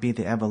might be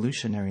the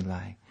evolutionary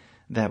lie,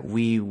 that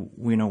we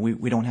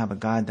don't have a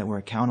God that we're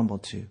accountable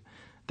to,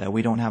 that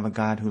we don't have a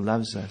God who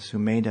loves us, who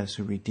made us,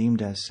 who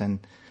redeemed us.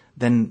 And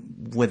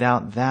then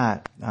without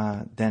that,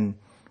 then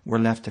we're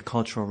left to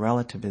cultural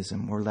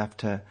relativism. We're left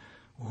to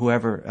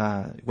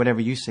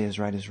whatever you say is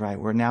right.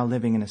 We're now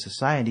living in a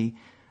society,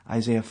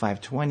 Isaiah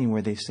 5:20,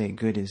 where they say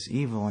good is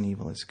evil and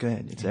evil is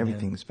good. It's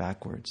everything's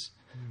backwards.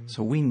 Mm-hmm.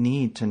 So we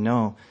need to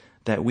know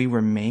that we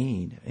were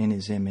made in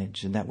His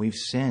image and that we've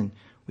sinned.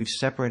 We've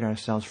separated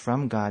ourselves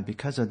from God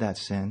because of that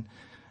sin.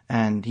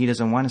 And He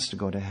doesn't want us to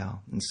go to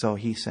hell. And so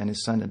He sent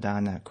His Son to die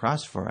on that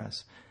cross for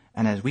us.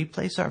 And as we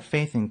place our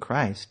faith in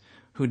Christ,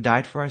 who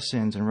died for our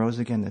sins and rose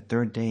again the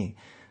third day,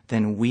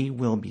 then we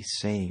will be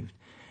saved.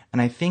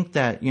 And I think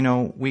that,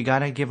 we got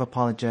to give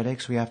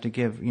apologetics. We have to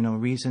give,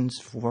 reasons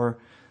for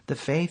the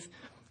faith.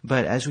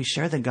 But as we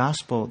share the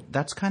gospel,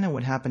 that's kind of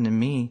what happened to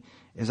me,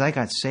 is I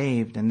got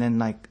saved and then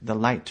like the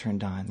light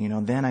turned on.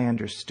 Then I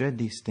understood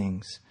these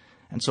things.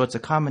 And so it's a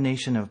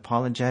combination of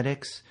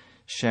apologetics,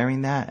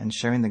 sharing that and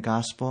sharing the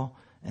gospel.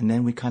 And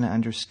then we kind of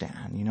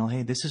understand,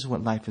 hey, this is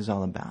what life is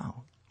all about.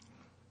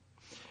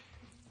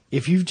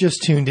 If you've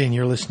just tuned in,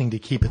 you're listening to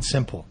Keep It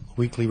Simple, a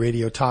weekly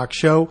radio talk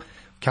show,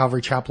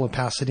 Calvary Chapel of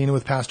Pasadena,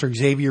 with Pastor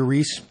Xavier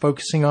Reese,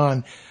 focusing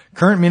on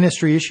current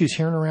ministry issues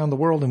here and around the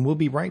world. And we'll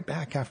be right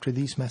back after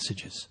these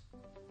messages.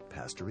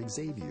 Pastor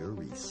Xavier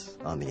Reese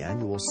on the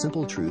annual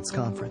Simple Truths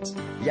Conference.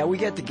 Yeah, we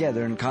get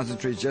together and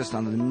concentrate just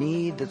on the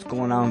need that's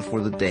going on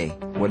for the day,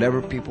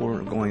 whatever people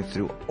are going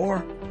through,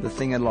 or the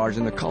thing at large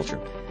in the culture,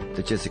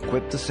 to just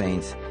equip the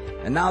saints.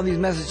 And now these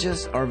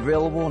messages are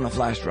available in a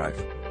flash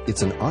drive.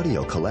 It's an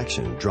audio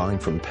collection drawing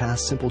from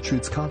past Simple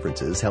Truths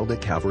conferences held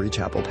at Calvary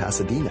Chapel,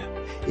 Pasadena.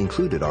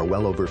 Included are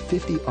well over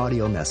 50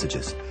 audio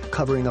messages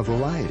covering a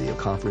variety of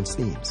conference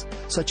themes,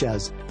 such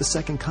as the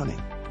Second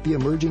Coming, the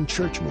emerging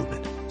church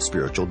movement,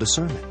 spiritual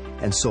discernment,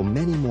 and so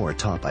many more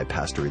taught by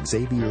Pastor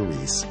Xavier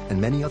Reese and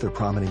many other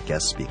prominent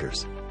guest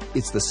speakers.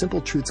 It's the Simple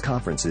Truths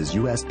Conference's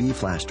USB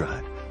flash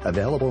drive,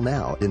 available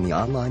now in the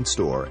online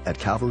store at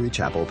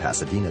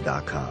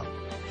CalvaryChapelPasadena.com.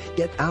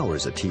 Get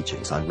hours of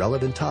teachings on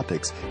relevant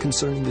topics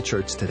concerning the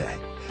church today,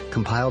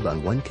 compiled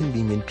on one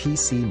convenient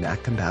PC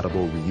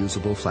Mac-compatible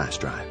reusable flash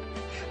drive.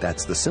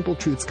 That's the Simple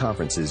Truths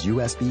Conference's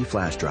USB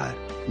flash drive.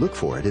 Look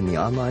for it in the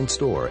online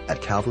store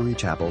at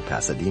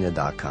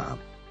CalvaryChapelPasadena.com.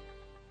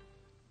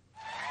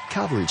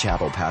 Calvary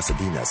Chapel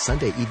Pasadena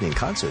Sunday Evening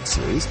Concert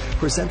Series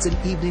presents an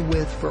evening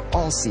with For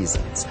All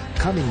Seasons,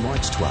 coming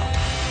March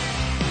 12th.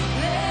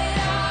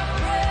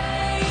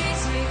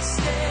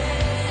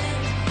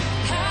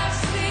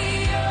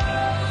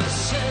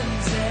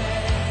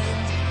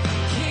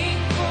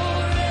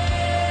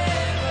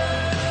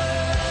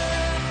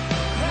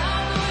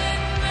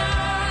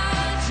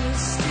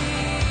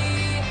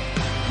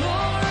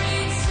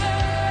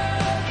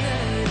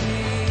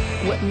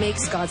 What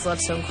makes God's love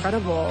so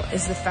incredible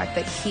is the fact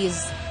that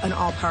He's an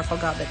all-powerful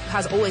God that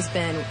has always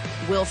been,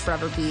 will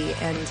forever be,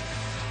 and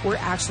we're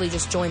actually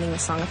just joining the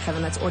song of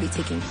heaven that's already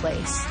taking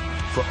place.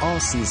 For All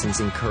Seasons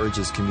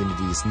encourages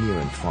communities near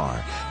and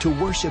far to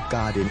worship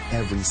God in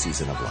every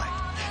season of life.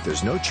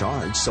 There's no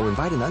charge, so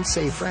invite an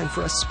unsaved friend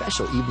for a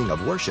special evening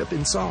of worship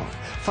in song,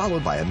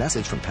 followed by a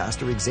message from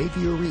Pastor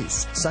Xavier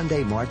Reese,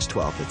 Sunday, March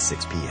 12th at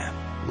 6 p.m.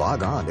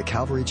 Log on to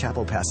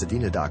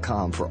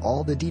CalvaryChapelPasadena.com for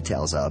all the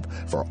details of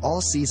For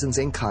All Seasons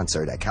in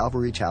Concert at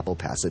Calvary Chapel,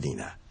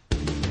 Pasadena.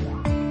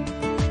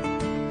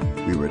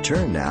 We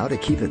return now to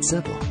Keep It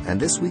Simple and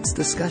this week's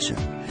discussion,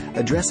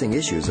 addressing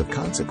issues of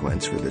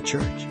consequence for the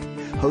church,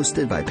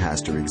 hosted by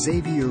Pastor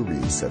Xavier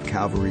Reese of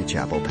Calvary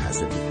Chapel,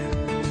 Pasadena.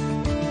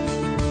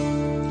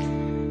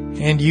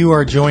 And you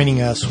are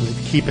joining us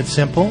with Keep It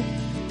Simple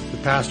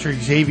with Pastor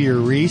Xavier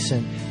Reese.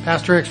 And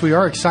Pastor X, we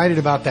are excited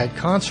about that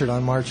concert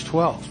on March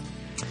 12th.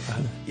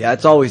 Yeah,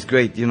 it's always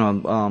great.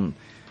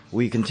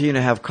 We continue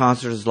to have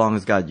concerts as long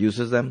as God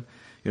uses them.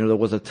 There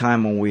was a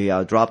time when we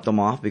dropped them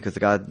off because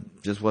God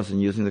just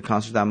wasn't using the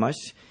concert that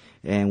much,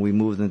 and we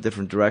moved in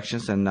different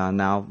directions. And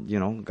now,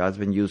 God's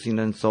been using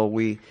it, and so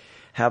we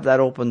have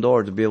that open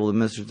door to be able to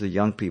minister to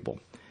young people.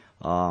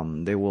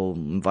 They will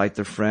invite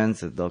their friends,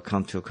 they'll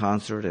come to a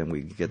concert, and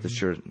we get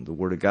the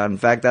Word of God. In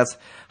fact, that's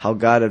how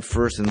God at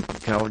first in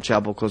Calvary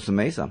Chapel, Costa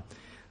Mesa,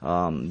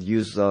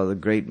 used the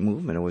great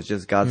movement. It was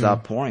just God's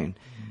outpouring.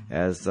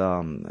 As they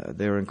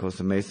were in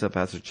Costa Mesa,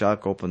 Pastor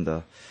Chuck opened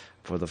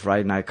for the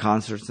Friday night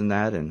concerts and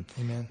that, and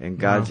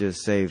God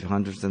just saved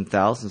hundreds and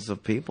thousands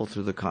of people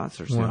through the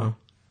concerts. Wow.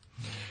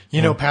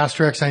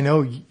 Pastor X, I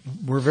know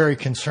we're very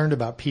concerned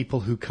about people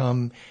who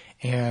come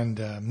and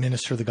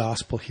minister the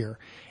gospel here.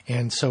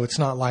 And so it's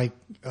not like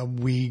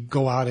we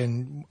go out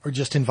or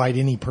just invite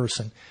any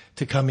person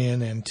to come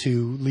in and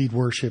to lead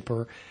worship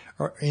or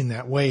in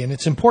that way. And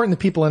it's important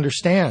that people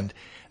understand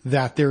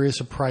that there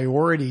is a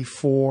priority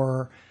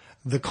for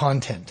the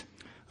content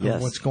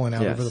of what's going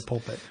out over the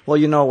pulpit. Well,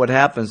 what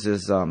happens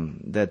is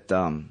that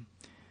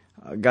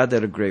God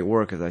did a great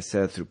work, as I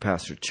said, through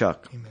Pastor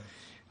Chuck.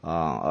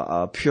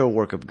 A pure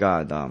work of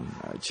God.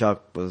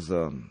 Chuck was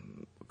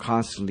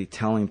constantly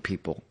telling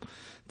people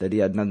that he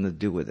had nothing to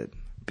do with it.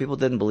 People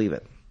didn't believe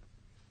it.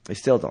 They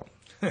still don't.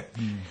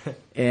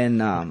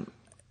 And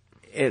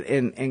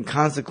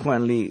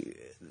consequently,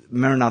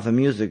 Maranatha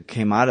music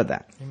came out of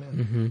that. Amen.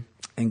 Mm-hmm.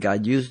 And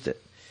God used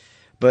it.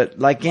 But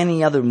like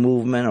any other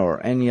movement or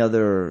any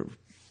other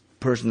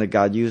person that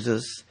God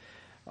uses,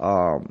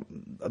 a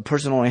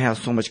person only has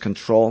so much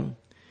control.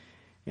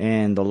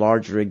 And the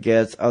larger it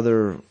gets,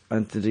 other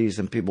entities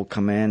and people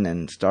come in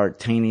and start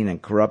tainting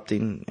and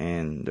corrupting,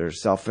 and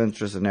there's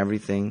self-interest and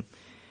everything.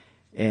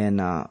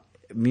 And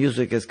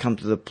music has come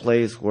to the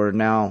place where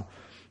now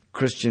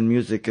Christian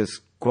music is,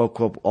 quote,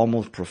 quote,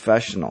 almost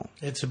professional.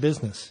 It's a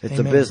business. It's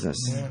a business.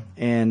 Yeah.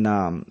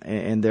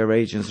 And their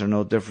agents are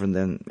no different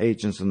than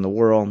agents in the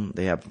world.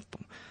 They have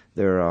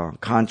their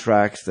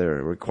contracts,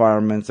 their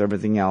requirements,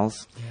 everything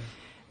else.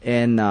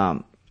 Yeah.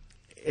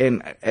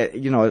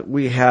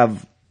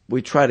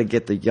 We try to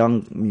get the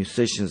young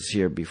musicians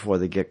here before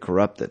they get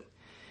corrupted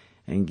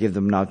and give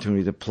them an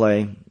opportunity to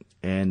play.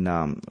 And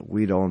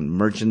we don't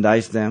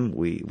merchandise them.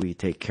 We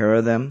take care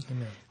of them.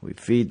 Amen. We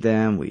feed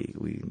them.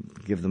 We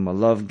give them a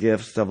love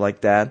gift, stuff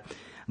like that.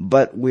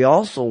 But we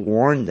also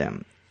warn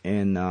them.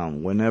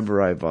 And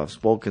whenever I've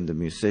spoken to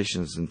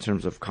musicians in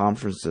terms of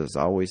conferences,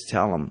 I always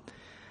tell them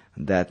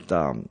that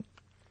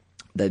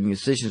that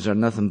musicians are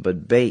nothing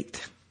but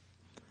bait.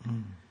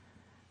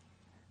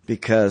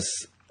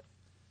 Because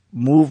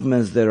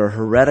movements that are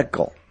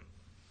heretical,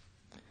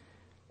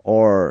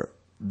 or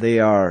they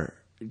are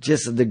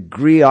just a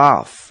degree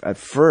off at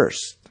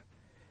first,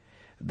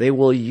 they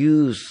will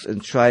use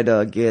and try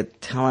to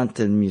get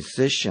talented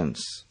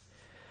musicians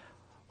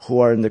who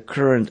are in the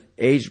current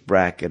age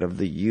bracket of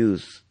the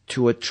youth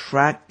to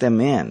attract them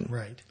in.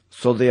 Right.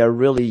 So they are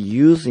really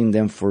using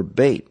them for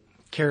bait.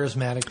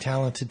 Charismatic,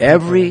 talented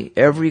people.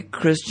 Every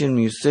Christian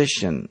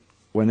musician,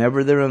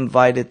 whenever they're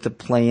invited to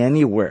play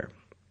anywhere,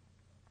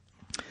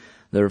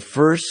 their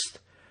first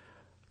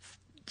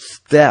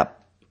step,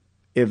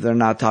 if they're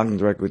not talking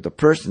directly with the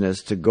person,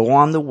 is to go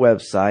on the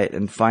website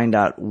and find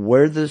out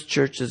where this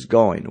church is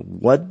going,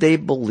 what they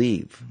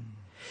believe.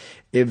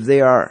 If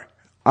they are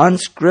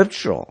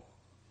unscriptural,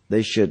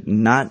 they should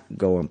not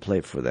go and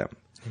play for them.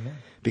 Amen.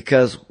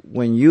 Because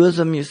when you as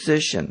a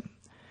musician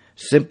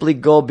simply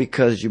go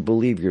because you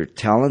believe you're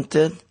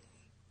talented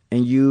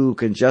and you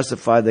can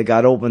justify that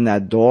God opened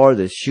that door,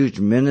 this huge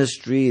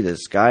ministry,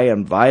 this guy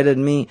invited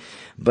me.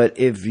 But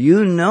if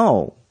you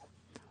know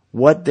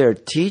what they're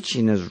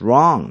teaching is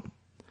wrong,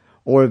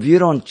 or if you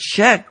don't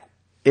check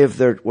if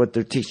what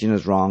they're teaching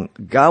is wrong,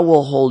 God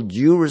will hold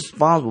you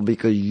responsible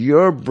because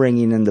you're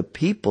bringing in the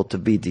people to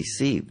be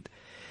deceived.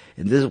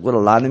 And this is what a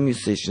lot of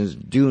musicians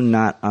do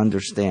not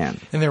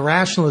understand. And their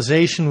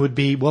rationalization would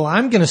be, well,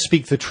 I'm going to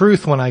speak the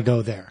truth when I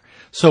go there.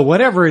 So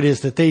whatever it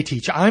is that they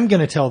teach, I'm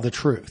going to tell the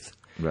truth.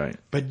 Right.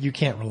 But you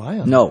can't rely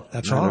on No, that.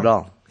 That's not wrong. at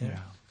all. Yeah.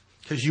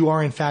 Because you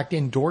are, in fact,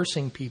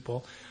 endorsing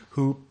people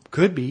who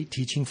could be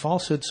teaching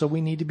falsehood. So we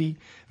need to be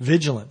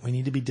vigilant. We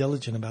need to be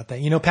diligent about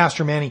that. You know,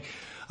 Pastor Manny,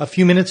 a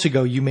few minutes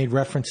ago, you made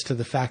reference to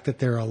the fact that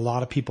there are a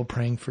lot of people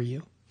praying for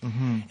you.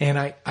 Mm-hmm. And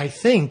I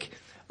think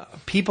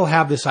people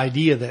have this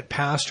idea that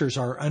pastors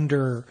are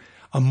under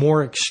a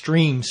more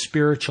extreme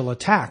spiritual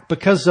attack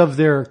because of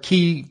their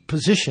key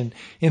position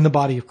in the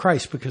body of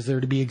Christ, because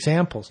they're to be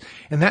examples.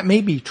 And that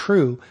may be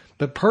true,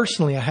 but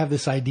personally, I have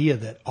this idea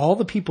that all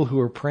the people who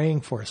are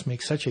praying for us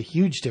make such a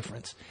huge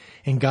difference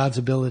in God's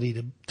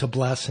ability to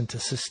bless and to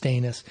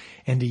sustain us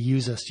and to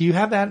use us. Do you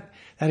have that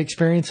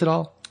experience at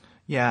all?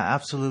 Yeah,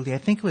 absolutely. I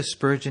think it was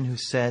Spurgeon who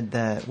said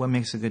that what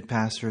makes a good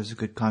pastor is a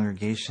good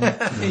congregation.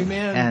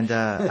 Amen. And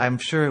I'm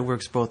sure it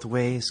works both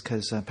ways,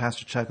 because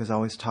Pastor Chuck has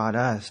always taught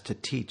us to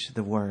teach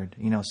the Word,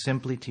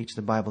 simply teach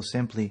the Bible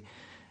simply.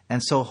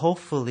 And so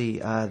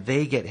hopefully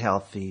they get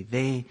healthy,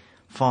 they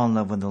fall in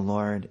love with the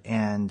Lord.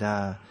 And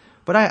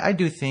but I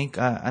do think,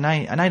 and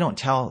I don't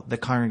tell the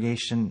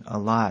congregation a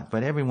lot,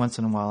 but every once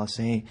in a while I'll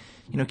say,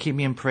 keep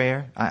me in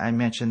prayer. I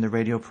mentioned the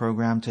radio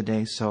program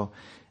today, so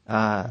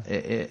that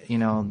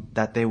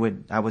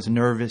I was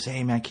nervous.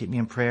 Hey man, keep me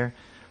in prayer.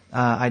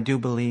 I do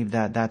believe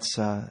that that's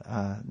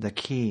the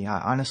key. I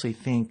honestly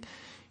think,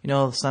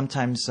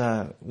 sometimes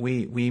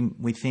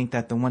we think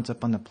that the ones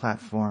up on the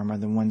platform are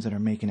the ones that are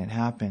making it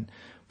happen,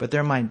 but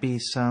there might be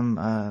some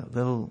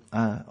little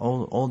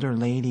older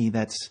lady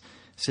that's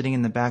sitting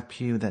in the back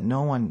pew that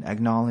no one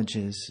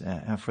acknowledges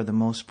for the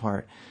most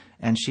part,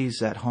 and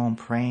she's at home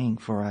praying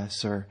for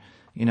us, or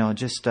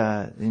just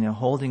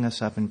holding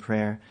us up in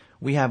prayer.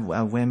 We have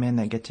women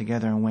that get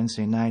together on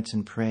Wednesday nights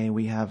and pray.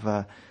 We have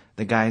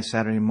the guys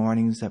Saturday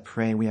mornings that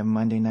pray. We have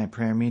Monday night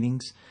prayer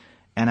meetings.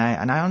 And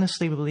I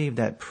honestly believe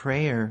that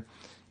prayer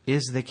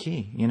is the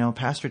key.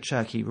 Pastor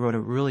Chuck, he wrote a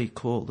really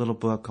cool little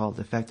book called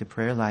Effective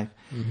Prayer Life.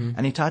 Mm-hmm.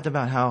 And he talked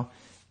about how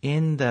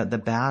in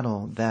the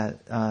battle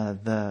that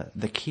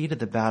the key to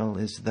the battle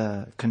is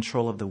the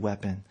control of the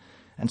weapon.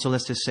 And so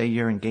let's just say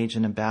you're engaged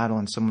in a battle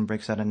and someone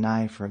breaks out a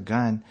knife or a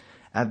gun.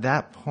 At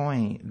that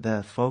point,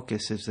 the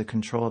focus is the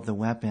control of the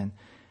weapon.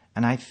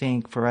 And I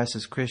think for us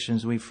as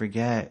Christians, we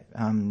forget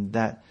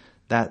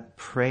that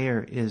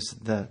prayer is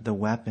the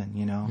weapon,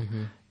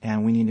 mm-hmm.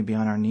 And we need to be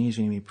on our knees,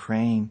 we need to be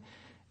praying.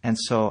 And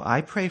so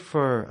I pray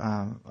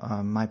for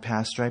my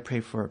pastor, I pray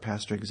for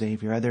Pastor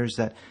Xavier, others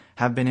that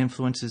have been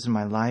influences in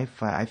my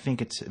life. I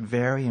think it's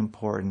very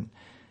important,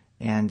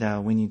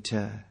 and we need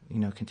to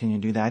continue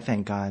to do that. I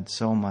thank God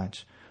so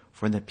much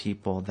for the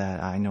people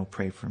that I know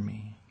pray for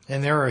me.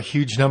 And there are a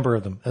huge number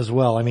of them as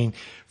well. I mean,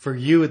 for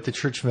you at the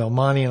Church of El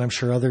Monte, and I'm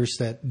sure others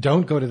that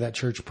don't go to that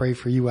church pray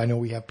for you. I know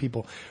we have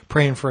people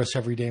praying for us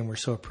every day, and we're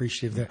so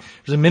appreciative.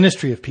 There's a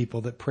ministry of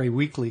people that pray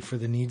weekly for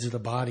the needs of the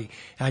body,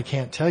 and I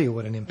can't tell you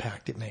what an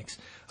impact it makes.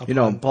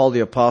 Paul the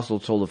Apostle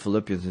told the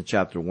Philippians in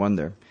chapter 1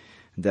 there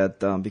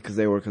that because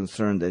they were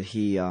concerned that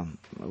he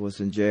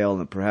was in jail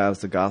and perhaps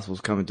the gospel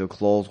was coming to a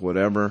close,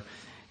 whatever,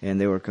 and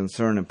they were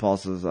concerned, and Paul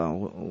says,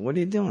 what are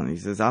you doing? He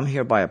says, I'm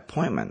here by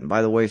appointment. And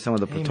by the way, some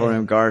of the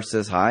Praetorian Guard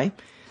says hi.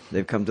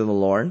 They've come to the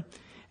Lord.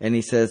 And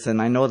he says,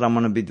 and I know that I'm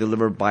going to be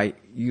delivered by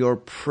your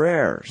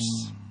prayers.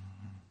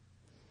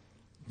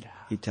 Yeah.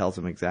 He tells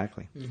them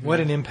exactly. Mm-hmm. What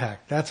an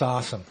impact. That's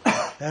awesome.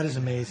 That is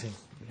amazing.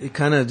 It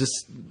kind of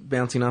just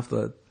bouncing off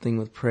the thing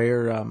with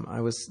prayer.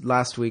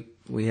 Last week,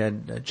 we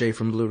had Jay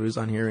from Blue Ruse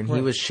on here, and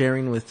he was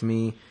sharing with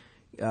me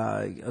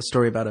a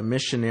story about a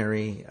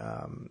missionary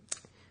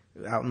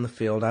out in the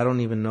field. I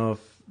don't even know if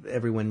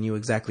everyone knew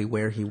exactly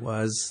where he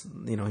was.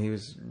 He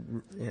was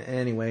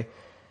anyway.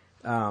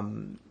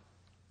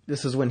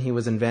 This is when he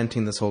was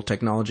inventing this whole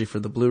technology for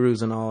the Blue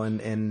Ruse and all,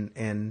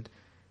 and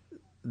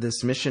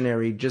this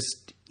missionary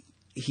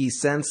he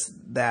sensed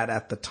that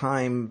at the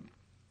time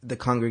the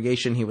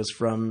congregation he was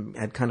from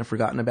had kind of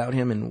forgotten about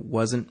him and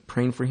wasn't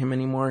praying for him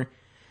anymore.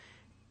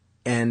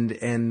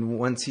 And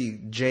once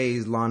Jay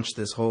launched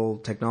this whole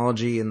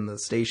technology and the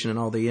station and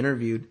all, they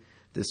interviewed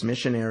this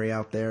missionary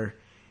out there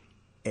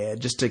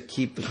just to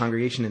keep the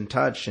congregation in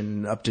touch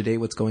and up to date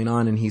what's going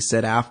on. And he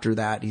said after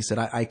that,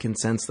 I can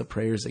sense the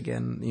prayers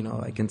again. You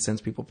know, I can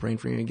sense people praying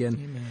for you again.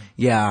 Amen.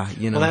 Yeah.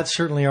 You know, well, that's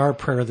certainly our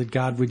prayer, that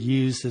God would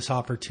use this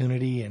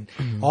opportunity and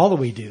all that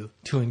we do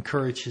to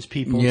encourage his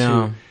people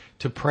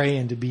to pray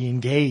and to be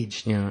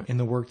engaged in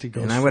the work that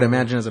goes on. And I would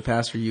imagine as a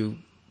pastor, you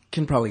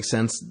can probably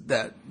sense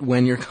that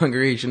when your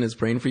congregation is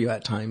praying for you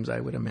at times, I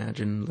would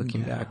imagine,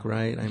 looking back,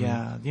 right? I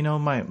mean, you know,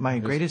 my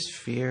greatest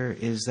fear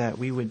is that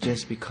we would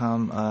just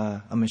become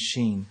a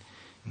machine.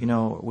 You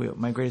know,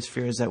 my greatest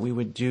fear is that we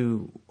would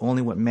do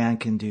only what man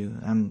can do.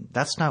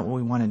 That's not what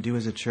we want to do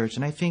as a church.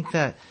 And I think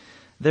that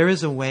there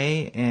is a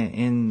way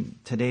in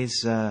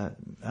today's,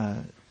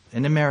 in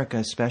America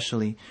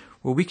especially,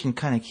 where we can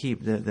kind of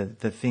keep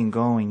the thing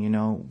going, you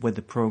know, with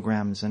the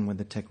programs and with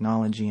the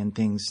technology and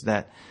things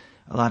that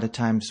a lot of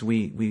times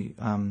we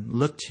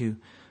look to.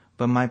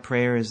 But my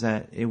prayer is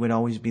that it would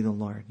always be the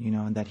Lord, you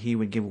know, and that he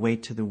would give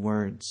weight to the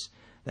words,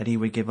 that he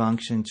would give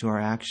unction to our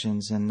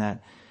actions, and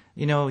that,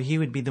 you know, he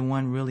would be the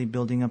one really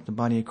building up the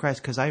body of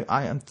Christ. Because I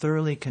am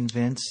thoroughly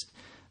convinced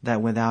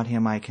that without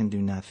him I can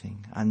do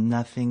nothing. I'm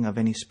nothing of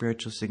any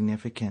spiritual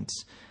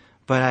significance.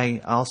 But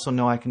I also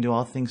know I can do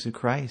all things through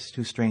Christ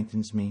who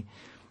strengthens me.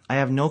 I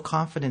have no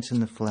confidence in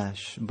the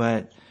flesh,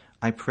 but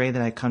I pray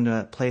that I come to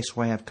a place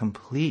where I have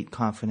complete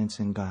confidence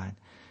in God.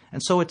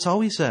 And so it's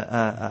always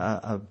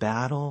a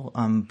battle,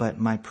 but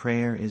my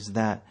prayer is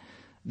that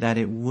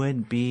it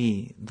would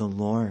be the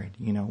Lord,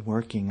 you know,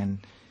 working. And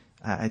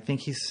I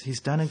think he's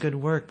done a good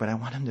work, but I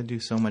want him to do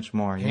so much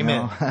more. You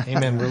Amen. know?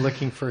 Amen. We're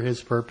looking for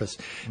his purpose.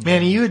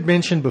 Manny, you had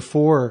mentioned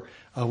before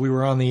we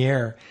were on the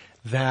air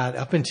that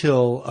up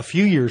until a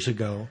few years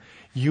ago,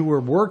 you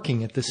were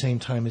working at the same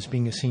time as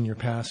being a senior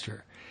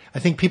pastor. I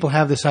think people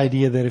have this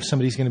idea that if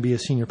somebody's going to be a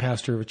senior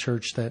pastor of a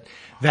church, that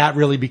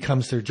really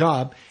becomes their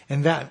job.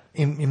 And that,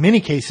 in many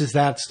cases,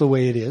 that's the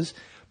way it is,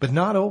 but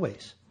not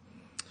always.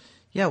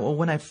 Yeah, well,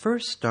 when I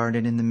first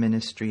started in the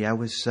ministry, I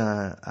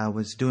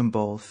was doing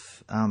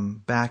both.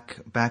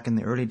 Back in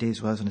the early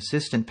days, I was an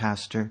assistant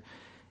pastor.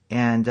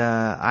 And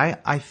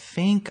I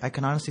think I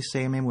can honestly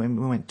say, I mean,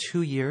 we went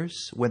 2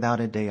 years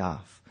without a day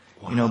off,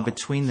 you know,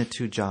 between the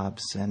two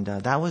jobs. And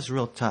that was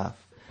real tough.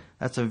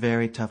 That's a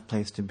very tough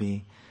place to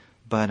be.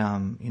 But,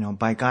 you know,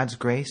 by God's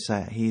grace,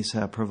 he's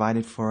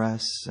provided for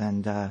us,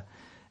 and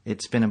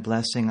it's been a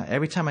blessing.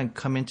 Every time I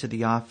come into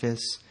the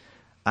office,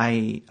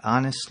 I'm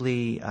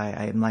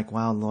like,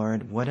 wow,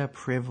 Lord, what a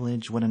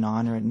privilege, what an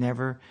honor.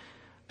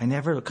 I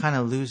never kind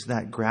of lose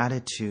that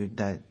gratitude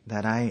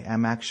that I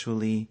am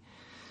actually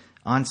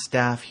on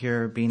staff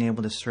here, being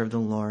able to serve the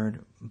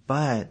Lord.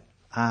 But,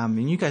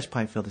 and you guys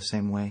probably feel the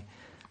same way,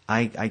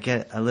 I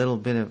get a little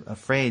bit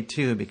afraid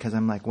too, because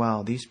I'm like,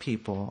 wow, these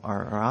people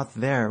are out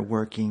there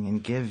working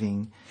and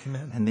giving.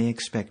 Amen. And they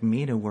expect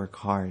me to work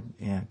hard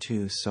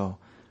too. So,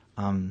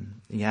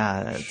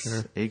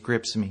 it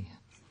grips me.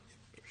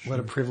 What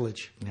a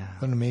privilege. Yeah.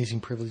 What an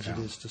amazing privilege it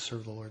is to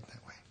serve the Lord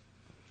that way.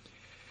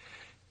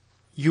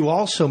 You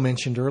also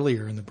mentioned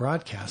earlier in the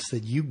broadcast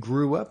that you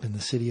grew up in the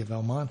city of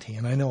El Monte,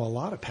 and I know a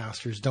lot of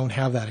pastors don't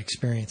have that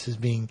experience as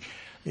being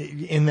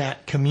in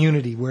that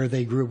community where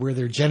they grew, where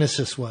their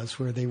genesis was,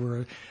 where they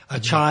were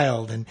a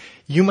child. And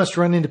you must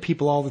run into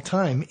people all the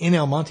time in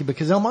El Monte,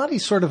 because El Monte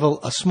is sort of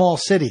a small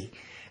city.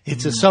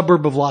 It's a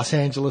suburb of Los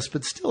Angeles,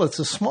 but still it's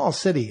a small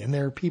city. And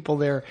there are people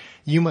there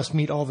you must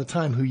meet all the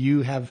time who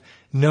you have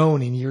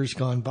known in years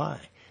gone by.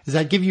 Does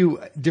that give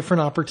you different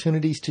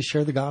opportunities to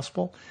share the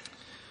gospel?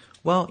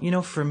 Well, you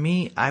know, for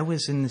me, I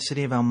was in the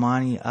city of El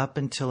Monte up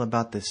until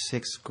about the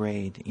 6th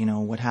grade. You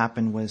know, what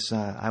happened was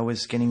I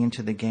was getting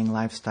into the gang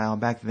lifestyle.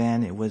 Back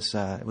then, it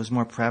was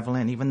more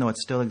prevalent, even though it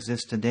still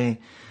exists today.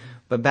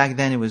 But back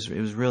then, it was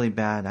really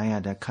bad. I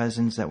had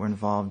cousins that were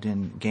involved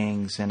in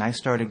gangs, and I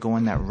started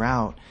going that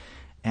route.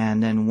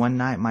 And then one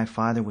night, my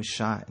father was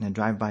shot in a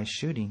drive-by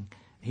shooting.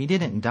 He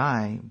didn't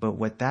die, but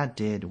what that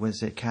did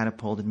was it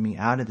catapulted me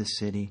out of the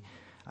city.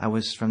 I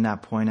was, from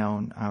that point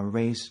on,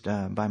 raised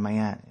by my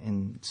aunt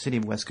in the city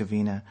of West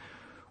Covina,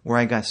 where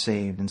I got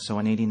saved. And so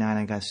in 89,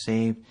 I got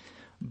saved.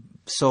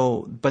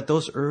 So, but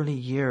those early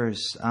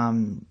years,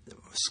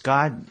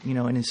 God, you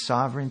know, in his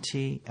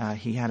sovereignty,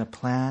 he had a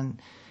plan.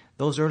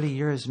 Those early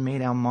years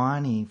made El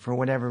Monte, for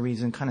whatever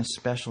reason, kind of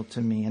special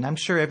to me. And I'm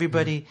sure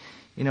everybody,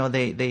 you know,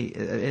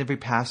 every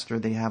pastor,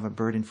 they have a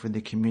burden for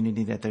the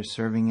community that they're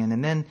serving in.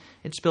 And then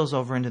it spills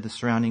over into the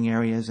surrounding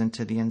areas and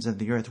to the ends of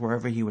the earth,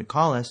 wherever he would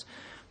call us.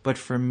 But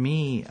for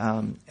me,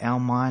 El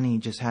Monte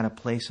just had a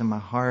place in my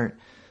heart,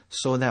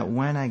 so that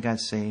when I got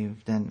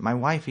saved, and my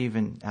wife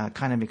even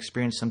kind of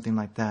experienced something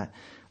like that,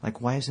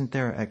 like, why isn't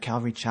there a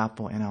Calvary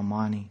Chapel in El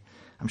Monte?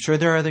 I'm sure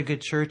there are other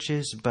good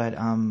churches, but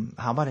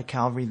how about a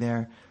Calvary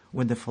there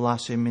with the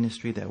philosophy of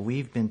ministry that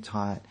we've been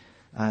taught,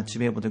 to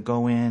be able to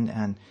go in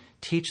and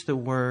teach the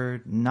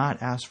word,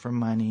 not ask for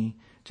money,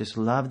 just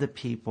love the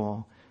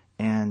people.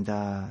 And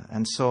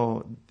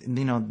so,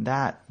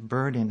 that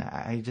burden,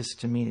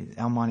 to me,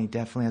 El Monte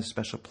definitely has a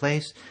special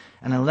place.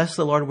 And unless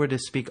the Lord were to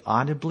speak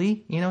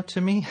audibly,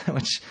 to me,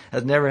 which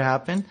has never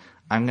happened,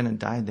 I'm going to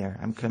die there.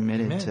 I'm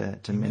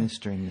committed to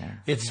ministering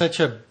there. It's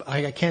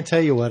I can't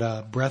tell you what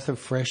a breath of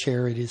fresh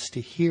air it is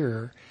to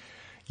hear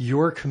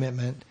your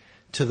commitment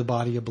to the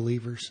body of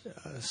believers.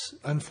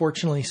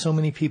 Unfortunately, so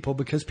many people,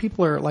 because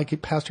people are,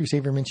 like Pastor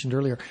Xavier mentioned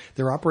earlier,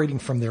 they're operating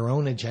from their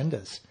own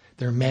agendas.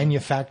 They're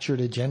manufactured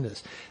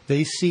agendas.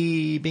 They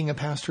see being a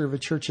pastor of a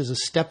church as a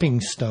stepping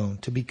stone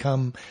to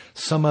become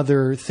some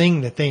other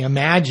thing that they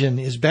imagine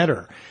is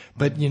better.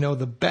 But,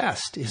 the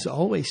best is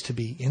always to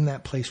be in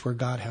that place where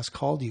God has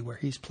called you, where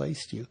He's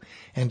placed you,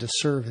 and to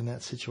serve in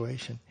that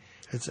situation.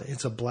 It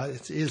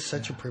is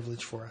such a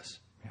privilege for us.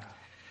 Yeah.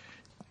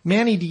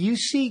 Manny, do you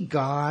see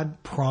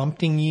God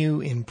prompting you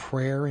in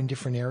prayer in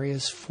different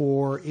areas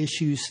for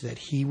issues that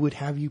He would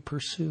have you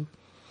pursue?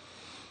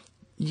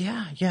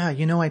 Yeah.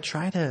 I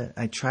try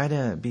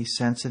to be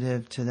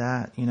sensitive to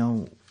that.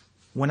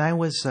 When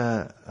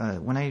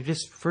I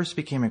just first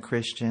became a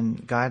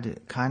Christian, God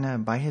kind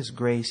of, by His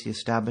grace, He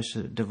established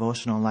a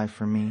devotional life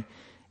for me.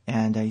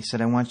 And He said,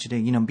 I want you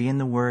to, be in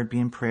the Word, be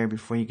in prayer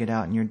before you get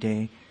out in your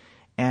day.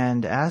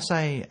 And as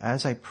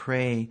I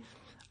pray,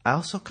 I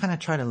also kind of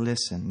try to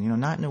listen,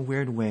 not in a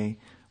weird way,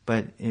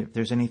 but if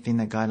there's anything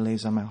that God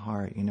lays on my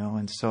heart,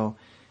 and so,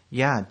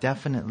 yeah,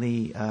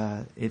 definitely,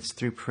 it's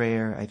through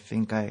prayer. I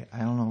think I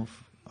don't know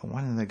if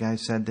one of the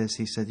guys said this.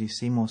 He said, you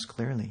see most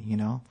clearly,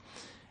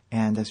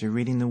 and as you're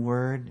reading the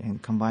Word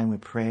and combined with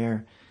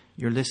prayer,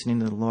 you're listening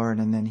to the Lord,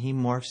 and then He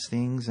morphs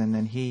things, and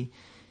then He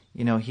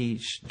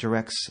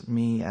directs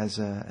me as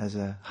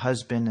a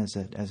husband, as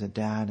a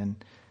dad,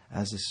 and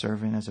as a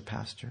servant, as a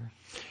pastor.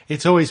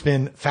 It's always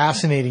been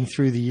fascinating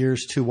through the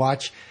years to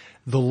watch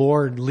the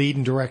Lord lead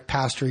and direct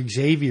Pastor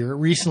Xavier.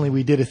 Recently,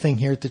 we did a thing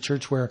here at the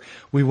church where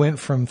we went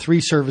from 3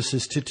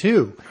 services to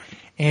 2.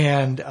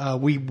 And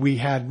we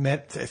had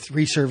met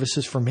 3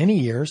 services for many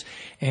years,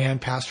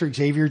 and Pastor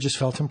Xavier just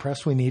felt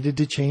impressed we needed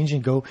to change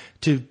and go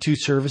to 2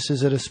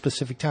 services at a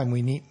specific time.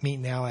 We meet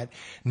now at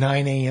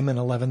 9 a.m. and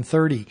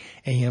 11:30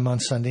 a.m. on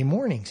Sunday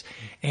mornings.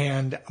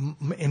 And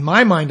in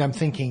my mind, I'm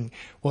thinking,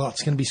 well,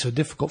 it's going to be so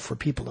difficult for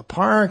people to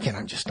park, and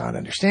I'm just not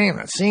understanding. I'm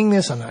not seeing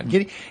this. I'm not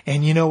getting.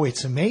 And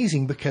it's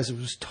amazing because it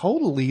was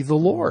totally the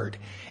Lord.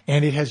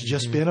 And it has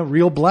just been a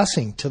real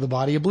blessing to the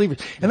body of believers.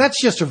 And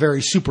that's just a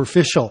very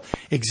superficial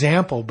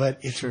example, but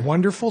it's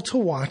wonderful to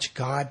watch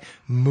God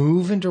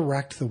move and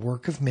direct the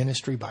work of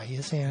ministry by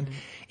His hand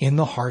in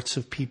the hearts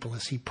of people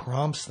as He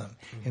prompts them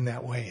in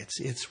that way.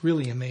 It's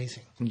really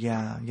amazing.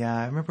 Yeah.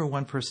 I remember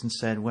one person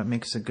said, what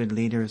makes a good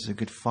leader is a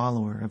good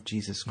follower of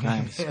Jesus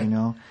Christ,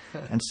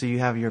 And so you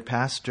have your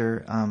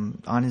pastor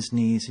on his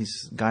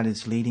knees. God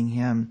is leading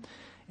him.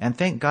 And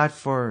thank God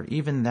for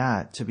even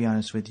that, to be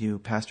honest with you.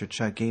 Pastor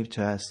Chuck gave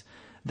to us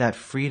that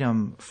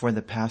freedom for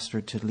the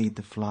pastor to lead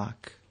the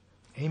flock.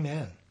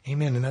 Amen.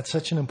 And that's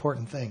such an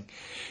important thing.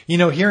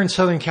 Here in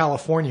Southern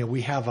California,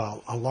 we have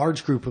a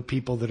large group of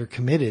people that are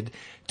committed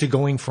to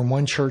going from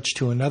one church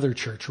to another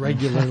church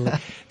regularly.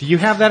 Do you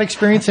have that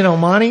experience in El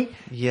Monte?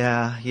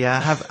 Yeah.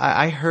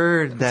 I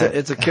heard that.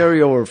 It's a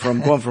carryover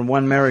from going from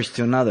one marriage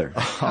to another.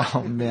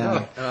 Oh,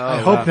 man.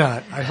 I hope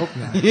not.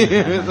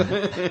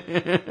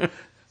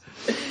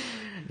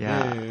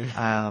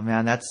 Yeah.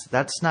 Man,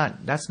 that's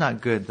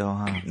not good though,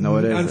 huh? No,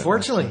 it is.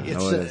 Unfortunately,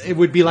 it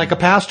would be like a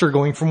pastor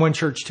going from one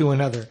church to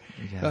another.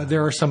 Yeah.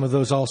 There are some of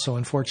those also,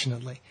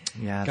 unfortunately.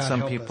 Yeah, God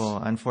some people,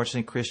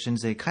 unfortunately,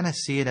 Christians, they kind of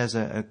see it as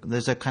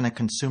there's a kind of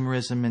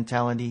consumerism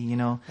mentality,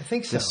 I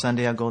think so. This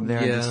Sunday I'll go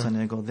there, this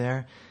Sunday I'll go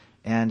there.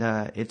 And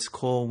it's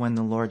cool when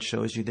the Lord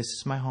shows you, this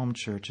is my home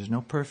church. There's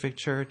no perfect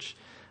church,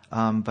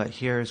 but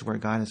here's where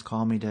God has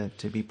called me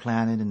to be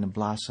planted and to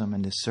blossom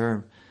and to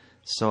serve.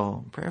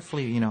 So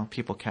prayerfully,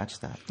 people catch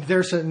that.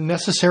 There's a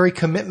necessary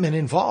commitment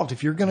involved.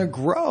 If you're going to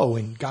grow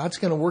and God's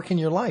going to work in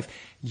your life,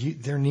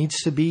 there needs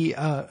to be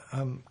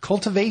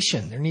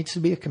cultivation. There needs to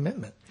be a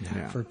commitment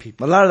for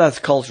people. But a lot of that's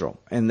cultural,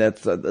 and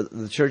that's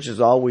the church is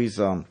always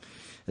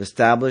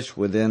established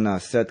within a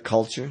set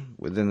culture,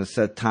 within a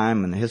set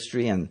time and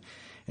history, and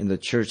the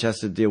church has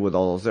to deal with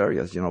all those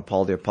areas.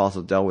 Paul the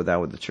Apostle dealt with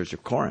that with the Church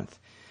of Corinth.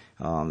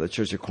 The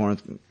Church of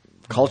Corinth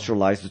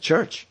culturalized the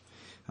church,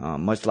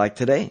 much like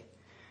today.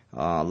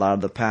 A lot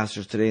of the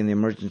pastors today in the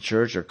emergent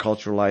church are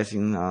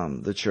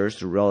culturalizing the church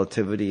through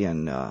relativity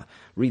and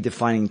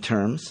redefining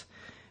terms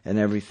and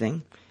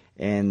everything,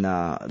 and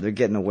they're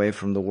getting away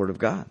from the Word of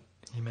God.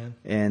 Amen.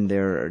 And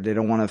they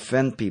don't want to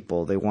offend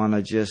people. They want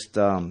to just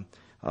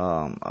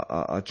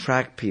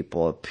attract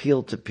people,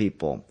 appeal to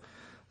people.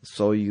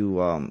 So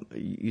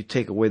you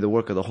take away the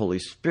work of the Holy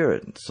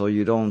Spirit. So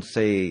you don't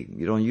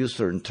use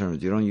certain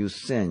terms. You don't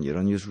use sin. You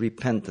don't use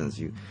repentance.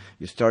 You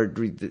start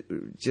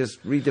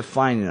just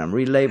redefining them,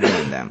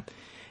 relabeling them.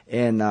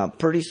 And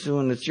pretty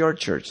soon it's your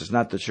church. It's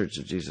not the Church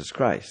of Jesus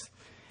Christ.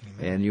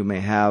 Amen. And you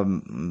may have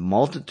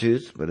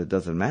multitudes, but it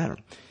doesn't matter.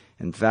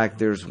 In fact,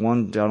 there's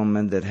one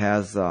gentleman that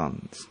has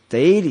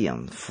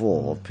stadium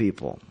full of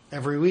people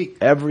Every week.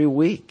 every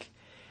week.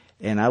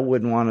 And I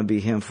wouldn't want to be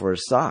him for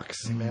his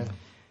socks. Amen.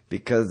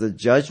 Because the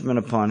judgment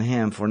upon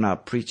him for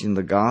not preaching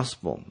the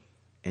gospel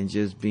and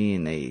just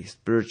being a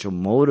spiritual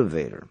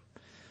motivator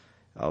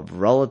of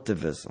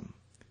relativism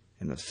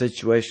and of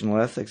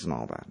situational ethics and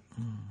all that.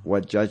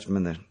 What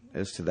judgment there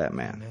is to that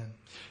man.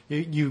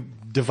 Amen. You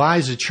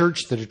devise a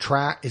church that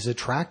is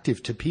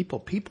attractive to people.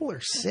 People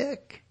are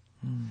sick.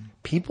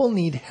 People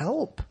need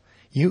help.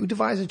 You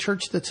devise a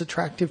church that's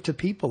attractive to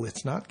people,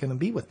 it's not going to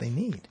be what they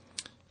need.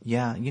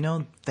 Yeah,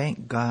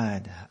 thank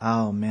God,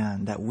 oh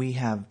man, that we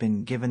have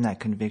been given that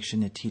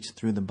conviction to teach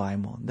through the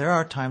Bible. There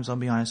are times, I'll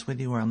be honest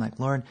with you, where I'm like,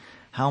 Lord,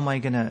 how am I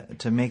going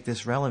to make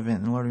this relevant?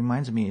 And the Lord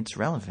reminds me it's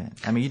relevant.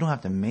 I mean, you don't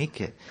have to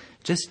make it.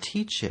 Just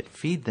teach it,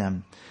 feed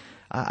them.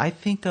 I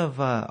think of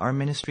our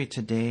ministry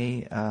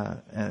today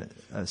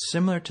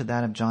similar to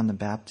that of John the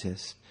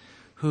Baptist,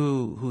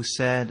 who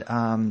said,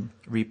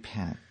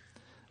 repent.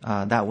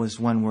 That was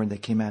one word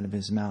that came out of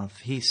his mouth.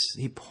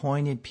 He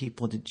pointed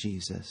people to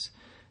Jesus.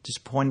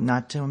 Just point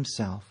not to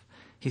himself.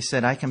 He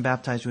said, I can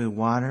baptize you with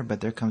water, but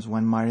there comes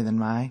one mightier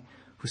than I,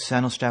 whose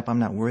sandal strap I'm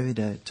not worthy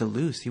to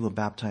loose. He will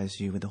baptize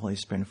you with the Holy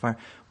Spirit and fire.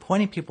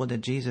 Pointing people to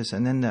Jesus.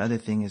 And then the other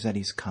thing is that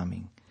he's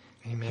coming.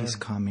 Amen. He's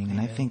coming. Amen.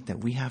 And I think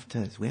that we have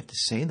to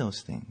say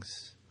those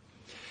things.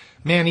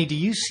 Manny, do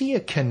you see a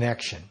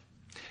connection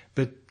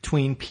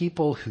between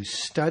people who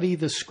study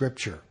the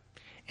Scripture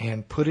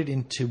and put it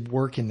into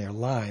work in their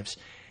lives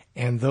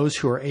and those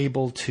who are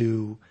able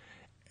to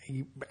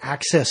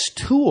access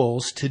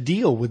tools to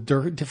deal with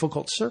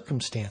difficult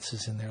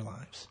circumstances in their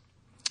lives?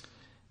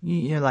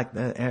 Like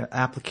the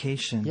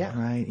application, Yeah,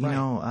 right?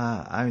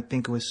 right. I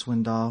think it was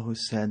Swindoll who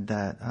said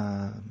that,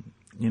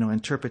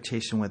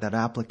 interpretation without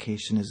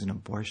application is an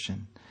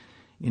abortion.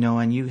 And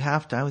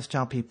I always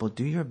tell people,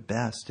 do your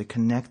best to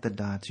connect the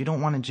dots. You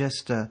don't want to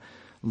just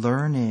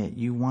learn it,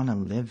 you want to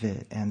live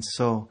it. And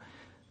so,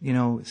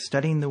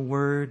 studying the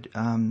Word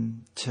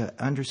to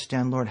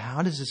understand, Lord,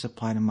 how does this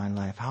apply to my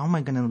life? How am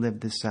I going to live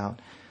this out?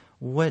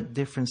 What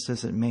difference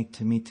does it make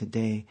to me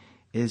today?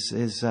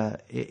 It's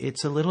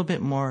a little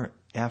bit more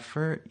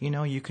effort.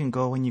 You can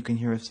go and you can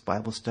hear a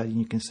Bible study and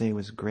you can say it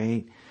was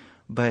great,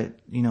 but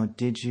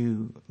did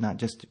you not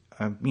just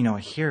a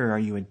hearer? Are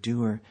you a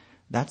doer?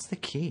 That's the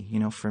key,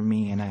 for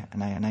me. And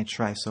I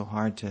try so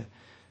hard to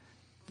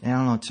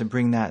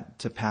bring that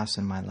to pass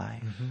in my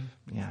life.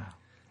 Mm-hmm. Yeah.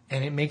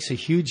 And it makes a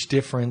huge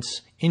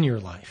difference in your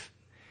life.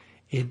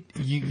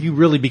 You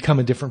really become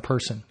a different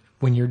person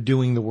when you're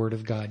doing the Word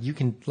of God. You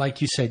can,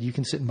 like you said, you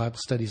can sit in Bible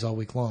studies all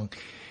week long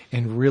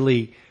and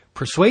really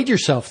persuade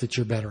yourself that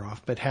you're better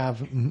off, but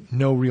have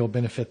no real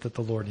benefit that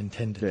the Lord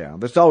intended. Yeah,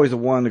 there's always a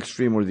one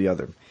extreme or the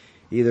other.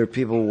 Either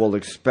people will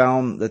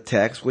expound the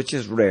text, which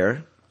is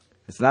rare.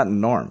 It's not a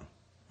norm.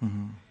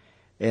 Mm-hmm.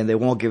 And they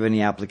won't give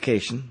any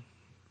application.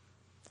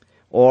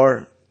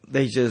 Or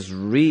they just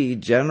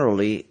read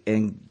generally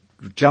and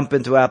jump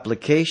into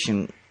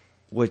application,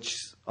 which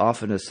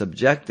often is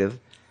subjective.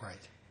 Right.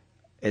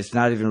 It's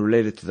not even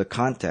related to the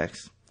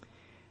context.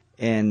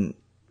 And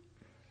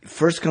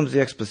first comes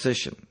the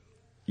exposition.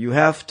 You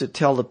have to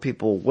tell the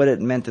people what it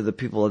meant to the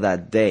people of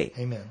that day.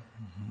 Amen.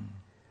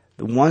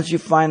 Once you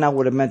find out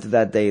what it meant to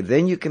that day,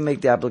 then you can make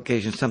the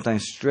application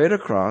sometimes straight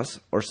across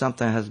or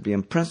sometimes has to be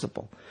in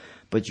principle.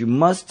 But you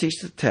must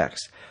teach the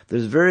text.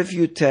 There's very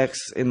few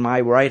texts in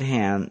my right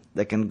hand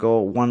that can go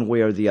one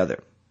way or the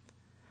other.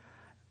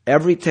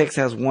 Every text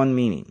has one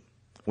meaning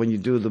when you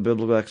do the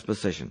biblical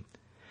exposition.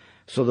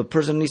 So the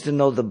person needs to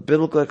know the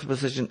biblical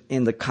exposition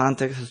in the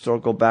context,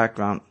 historical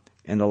background,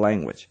 and the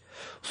language.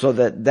 So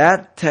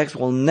that text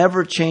will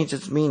never change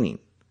its meaning.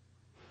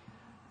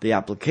 The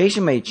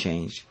application may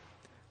change,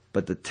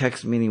 but the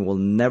text meaning will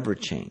never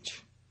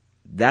change.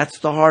 That's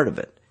the heart of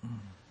it.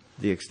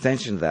 The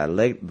extension of that,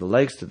 the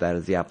legs to that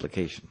is the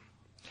application.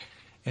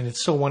 And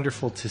it's so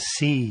wonderful to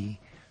see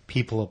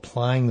people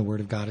applying the Word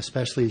of God,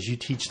 especially as you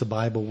teach the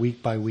Bible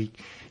week by week.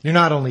 You're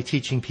not only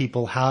teaching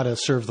people how to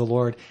serve the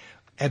Lord,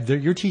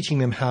 you're teaching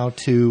them how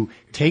to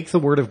take the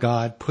Word of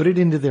God, put it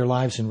into their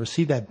lives, and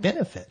receive that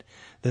benefit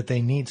that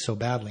they need so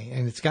badly.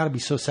 And it's got to be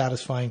so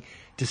satisfying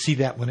to see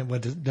that when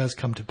it does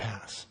come to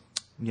pass.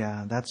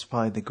 Yeah, that's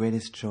probably the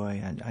greatest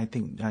joy. I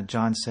think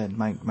John said,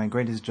 my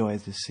greatest joy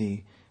is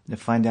to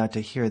find out,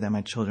 to hear that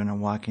my children are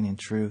walking in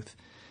truth.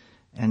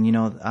 And,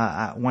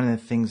 one of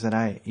the things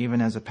that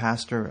even as a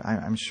pastor,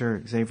 I'm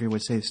sure Xavier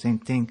would say the same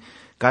thing.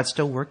 God's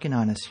still working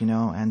on us,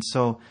 and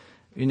so,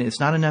 it's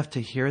not enough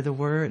to hear the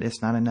Word.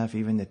 It's not enough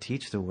even to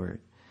teach the Word.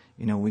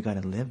 We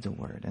got to live the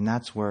Word. And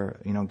that's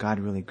where, God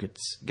really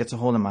gets a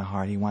hold of my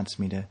heart. He wants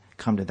me to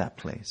come to that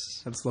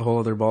place. That's the whole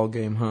other ball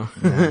game, huh?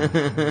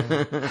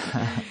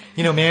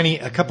 Yeah. Manny,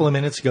 a couple of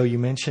minutes ago, you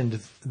mentioned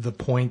the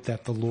point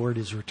that the Lord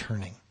is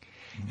returning.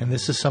 And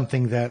this is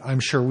something that I'm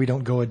sure we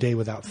don't go a day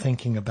without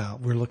thinking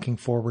about. We're looking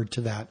forward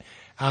to that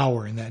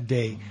hour and that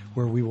day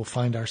where we will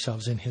find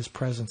ourselves in His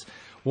presence.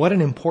 What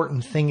an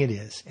important thing it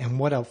is, and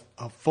what a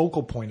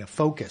focal point, a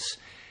focus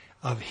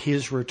of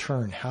his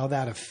return, how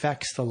that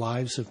affects the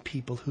lives of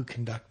people who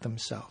conduct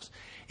themselves.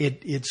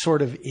 It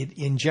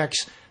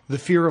injects the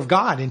fear of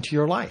God into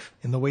your life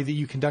in the way that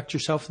you conduct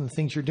yourself and the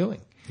things you're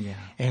doing. Yeah.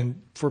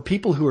 And for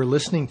people who are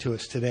listening to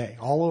us today,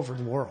 all over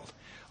the world,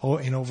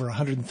 in over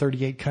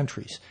 138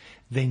 countries,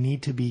 they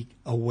need to be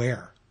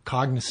aware,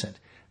 cognizant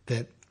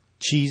that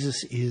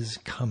Jesus is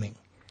coming.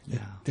 Yeah.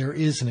 There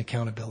is an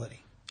accountability.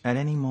 At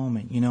any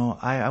moment.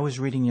 I was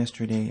reading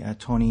yesterday,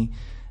 Tony,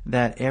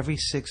 that every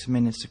 6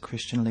 minutes a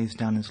Christian lays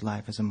down his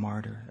life as a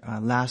martyr.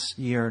 Last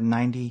year,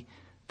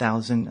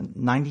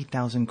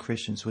 90,000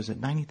 Christians, was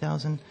it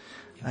 90,000?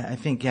 I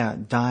think,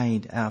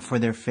 died for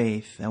their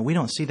faith. We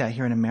don't see that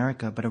here in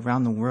America, but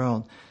around the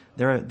world,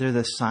 they're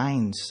the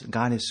signs.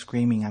 God is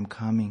screaming, I'm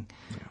coming.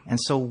 Yeah. And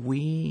so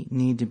we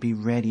need to be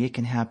ready. It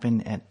can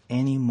happen at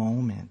any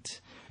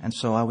moment. And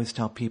so I always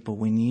tell people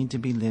we need to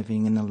be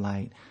living in the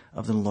light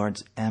of the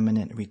Lord's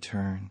imminent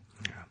return.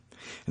 Yeah.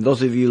 And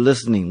those of you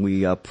listening,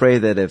 we pray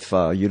that if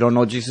you don't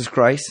know Jesus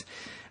Christ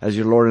as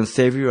your Lord and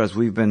Savior, as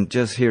we've been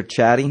just here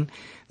chatting,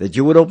 that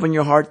you would open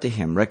your heart to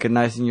Him,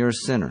 recognizing you're a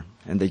sinner,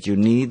 and that you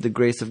need the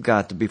grace of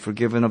God to be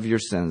forgiven of your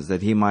sins,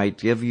 that He might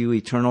give you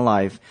eternal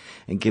life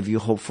and give you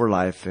hope for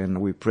life.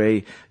 And we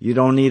pray you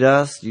don't need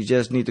us. You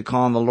just need to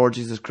call on the Lord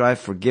Jesus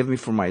Christ. Forgive me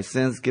for my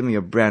sins. Give me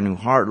a brand new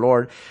heart,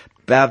 Lord.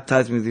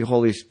 Baptize me with the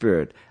Holy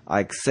Spirit. I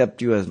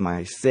accept you as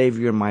my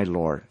Savior and my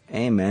Lord.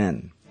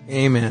 Amen.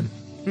 Amen.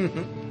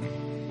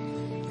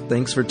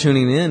 Thanks for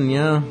tuning in.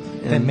 Yeah.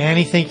 And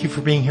Manny, thank you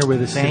for being here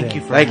with us today.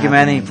 Thank you,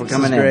 Manny, for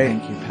coming in.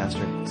 Thank you,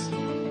 Pastor.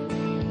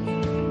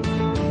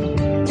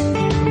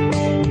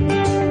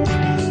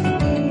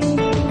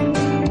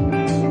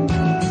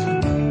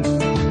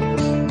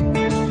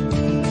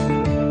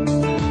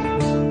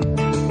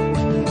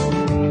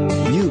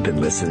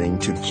 Listening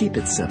to Keep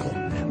It Simple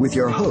with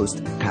your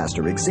host,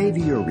 Pastor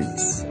Xavier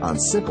Reese on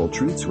Simple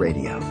Truths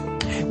Radio.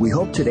 We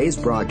hope today's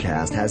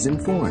broadcast has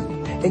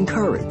informed,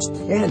 encouraged,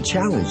 and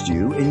challenged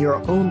you in your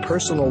own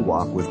personal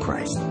walk with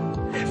Christ.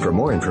 For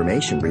more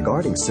information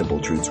regarding Simple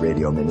Truths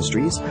Radio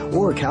Ministries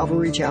or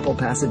Calvary Chapel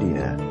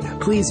Pasadena,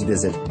 please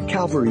visit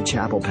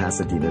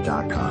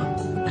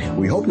calvarychapelpasadena.com.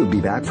 We hope you'll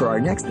be back for our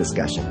next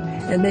discussion,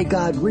 and may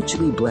God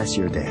richly bless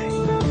your day.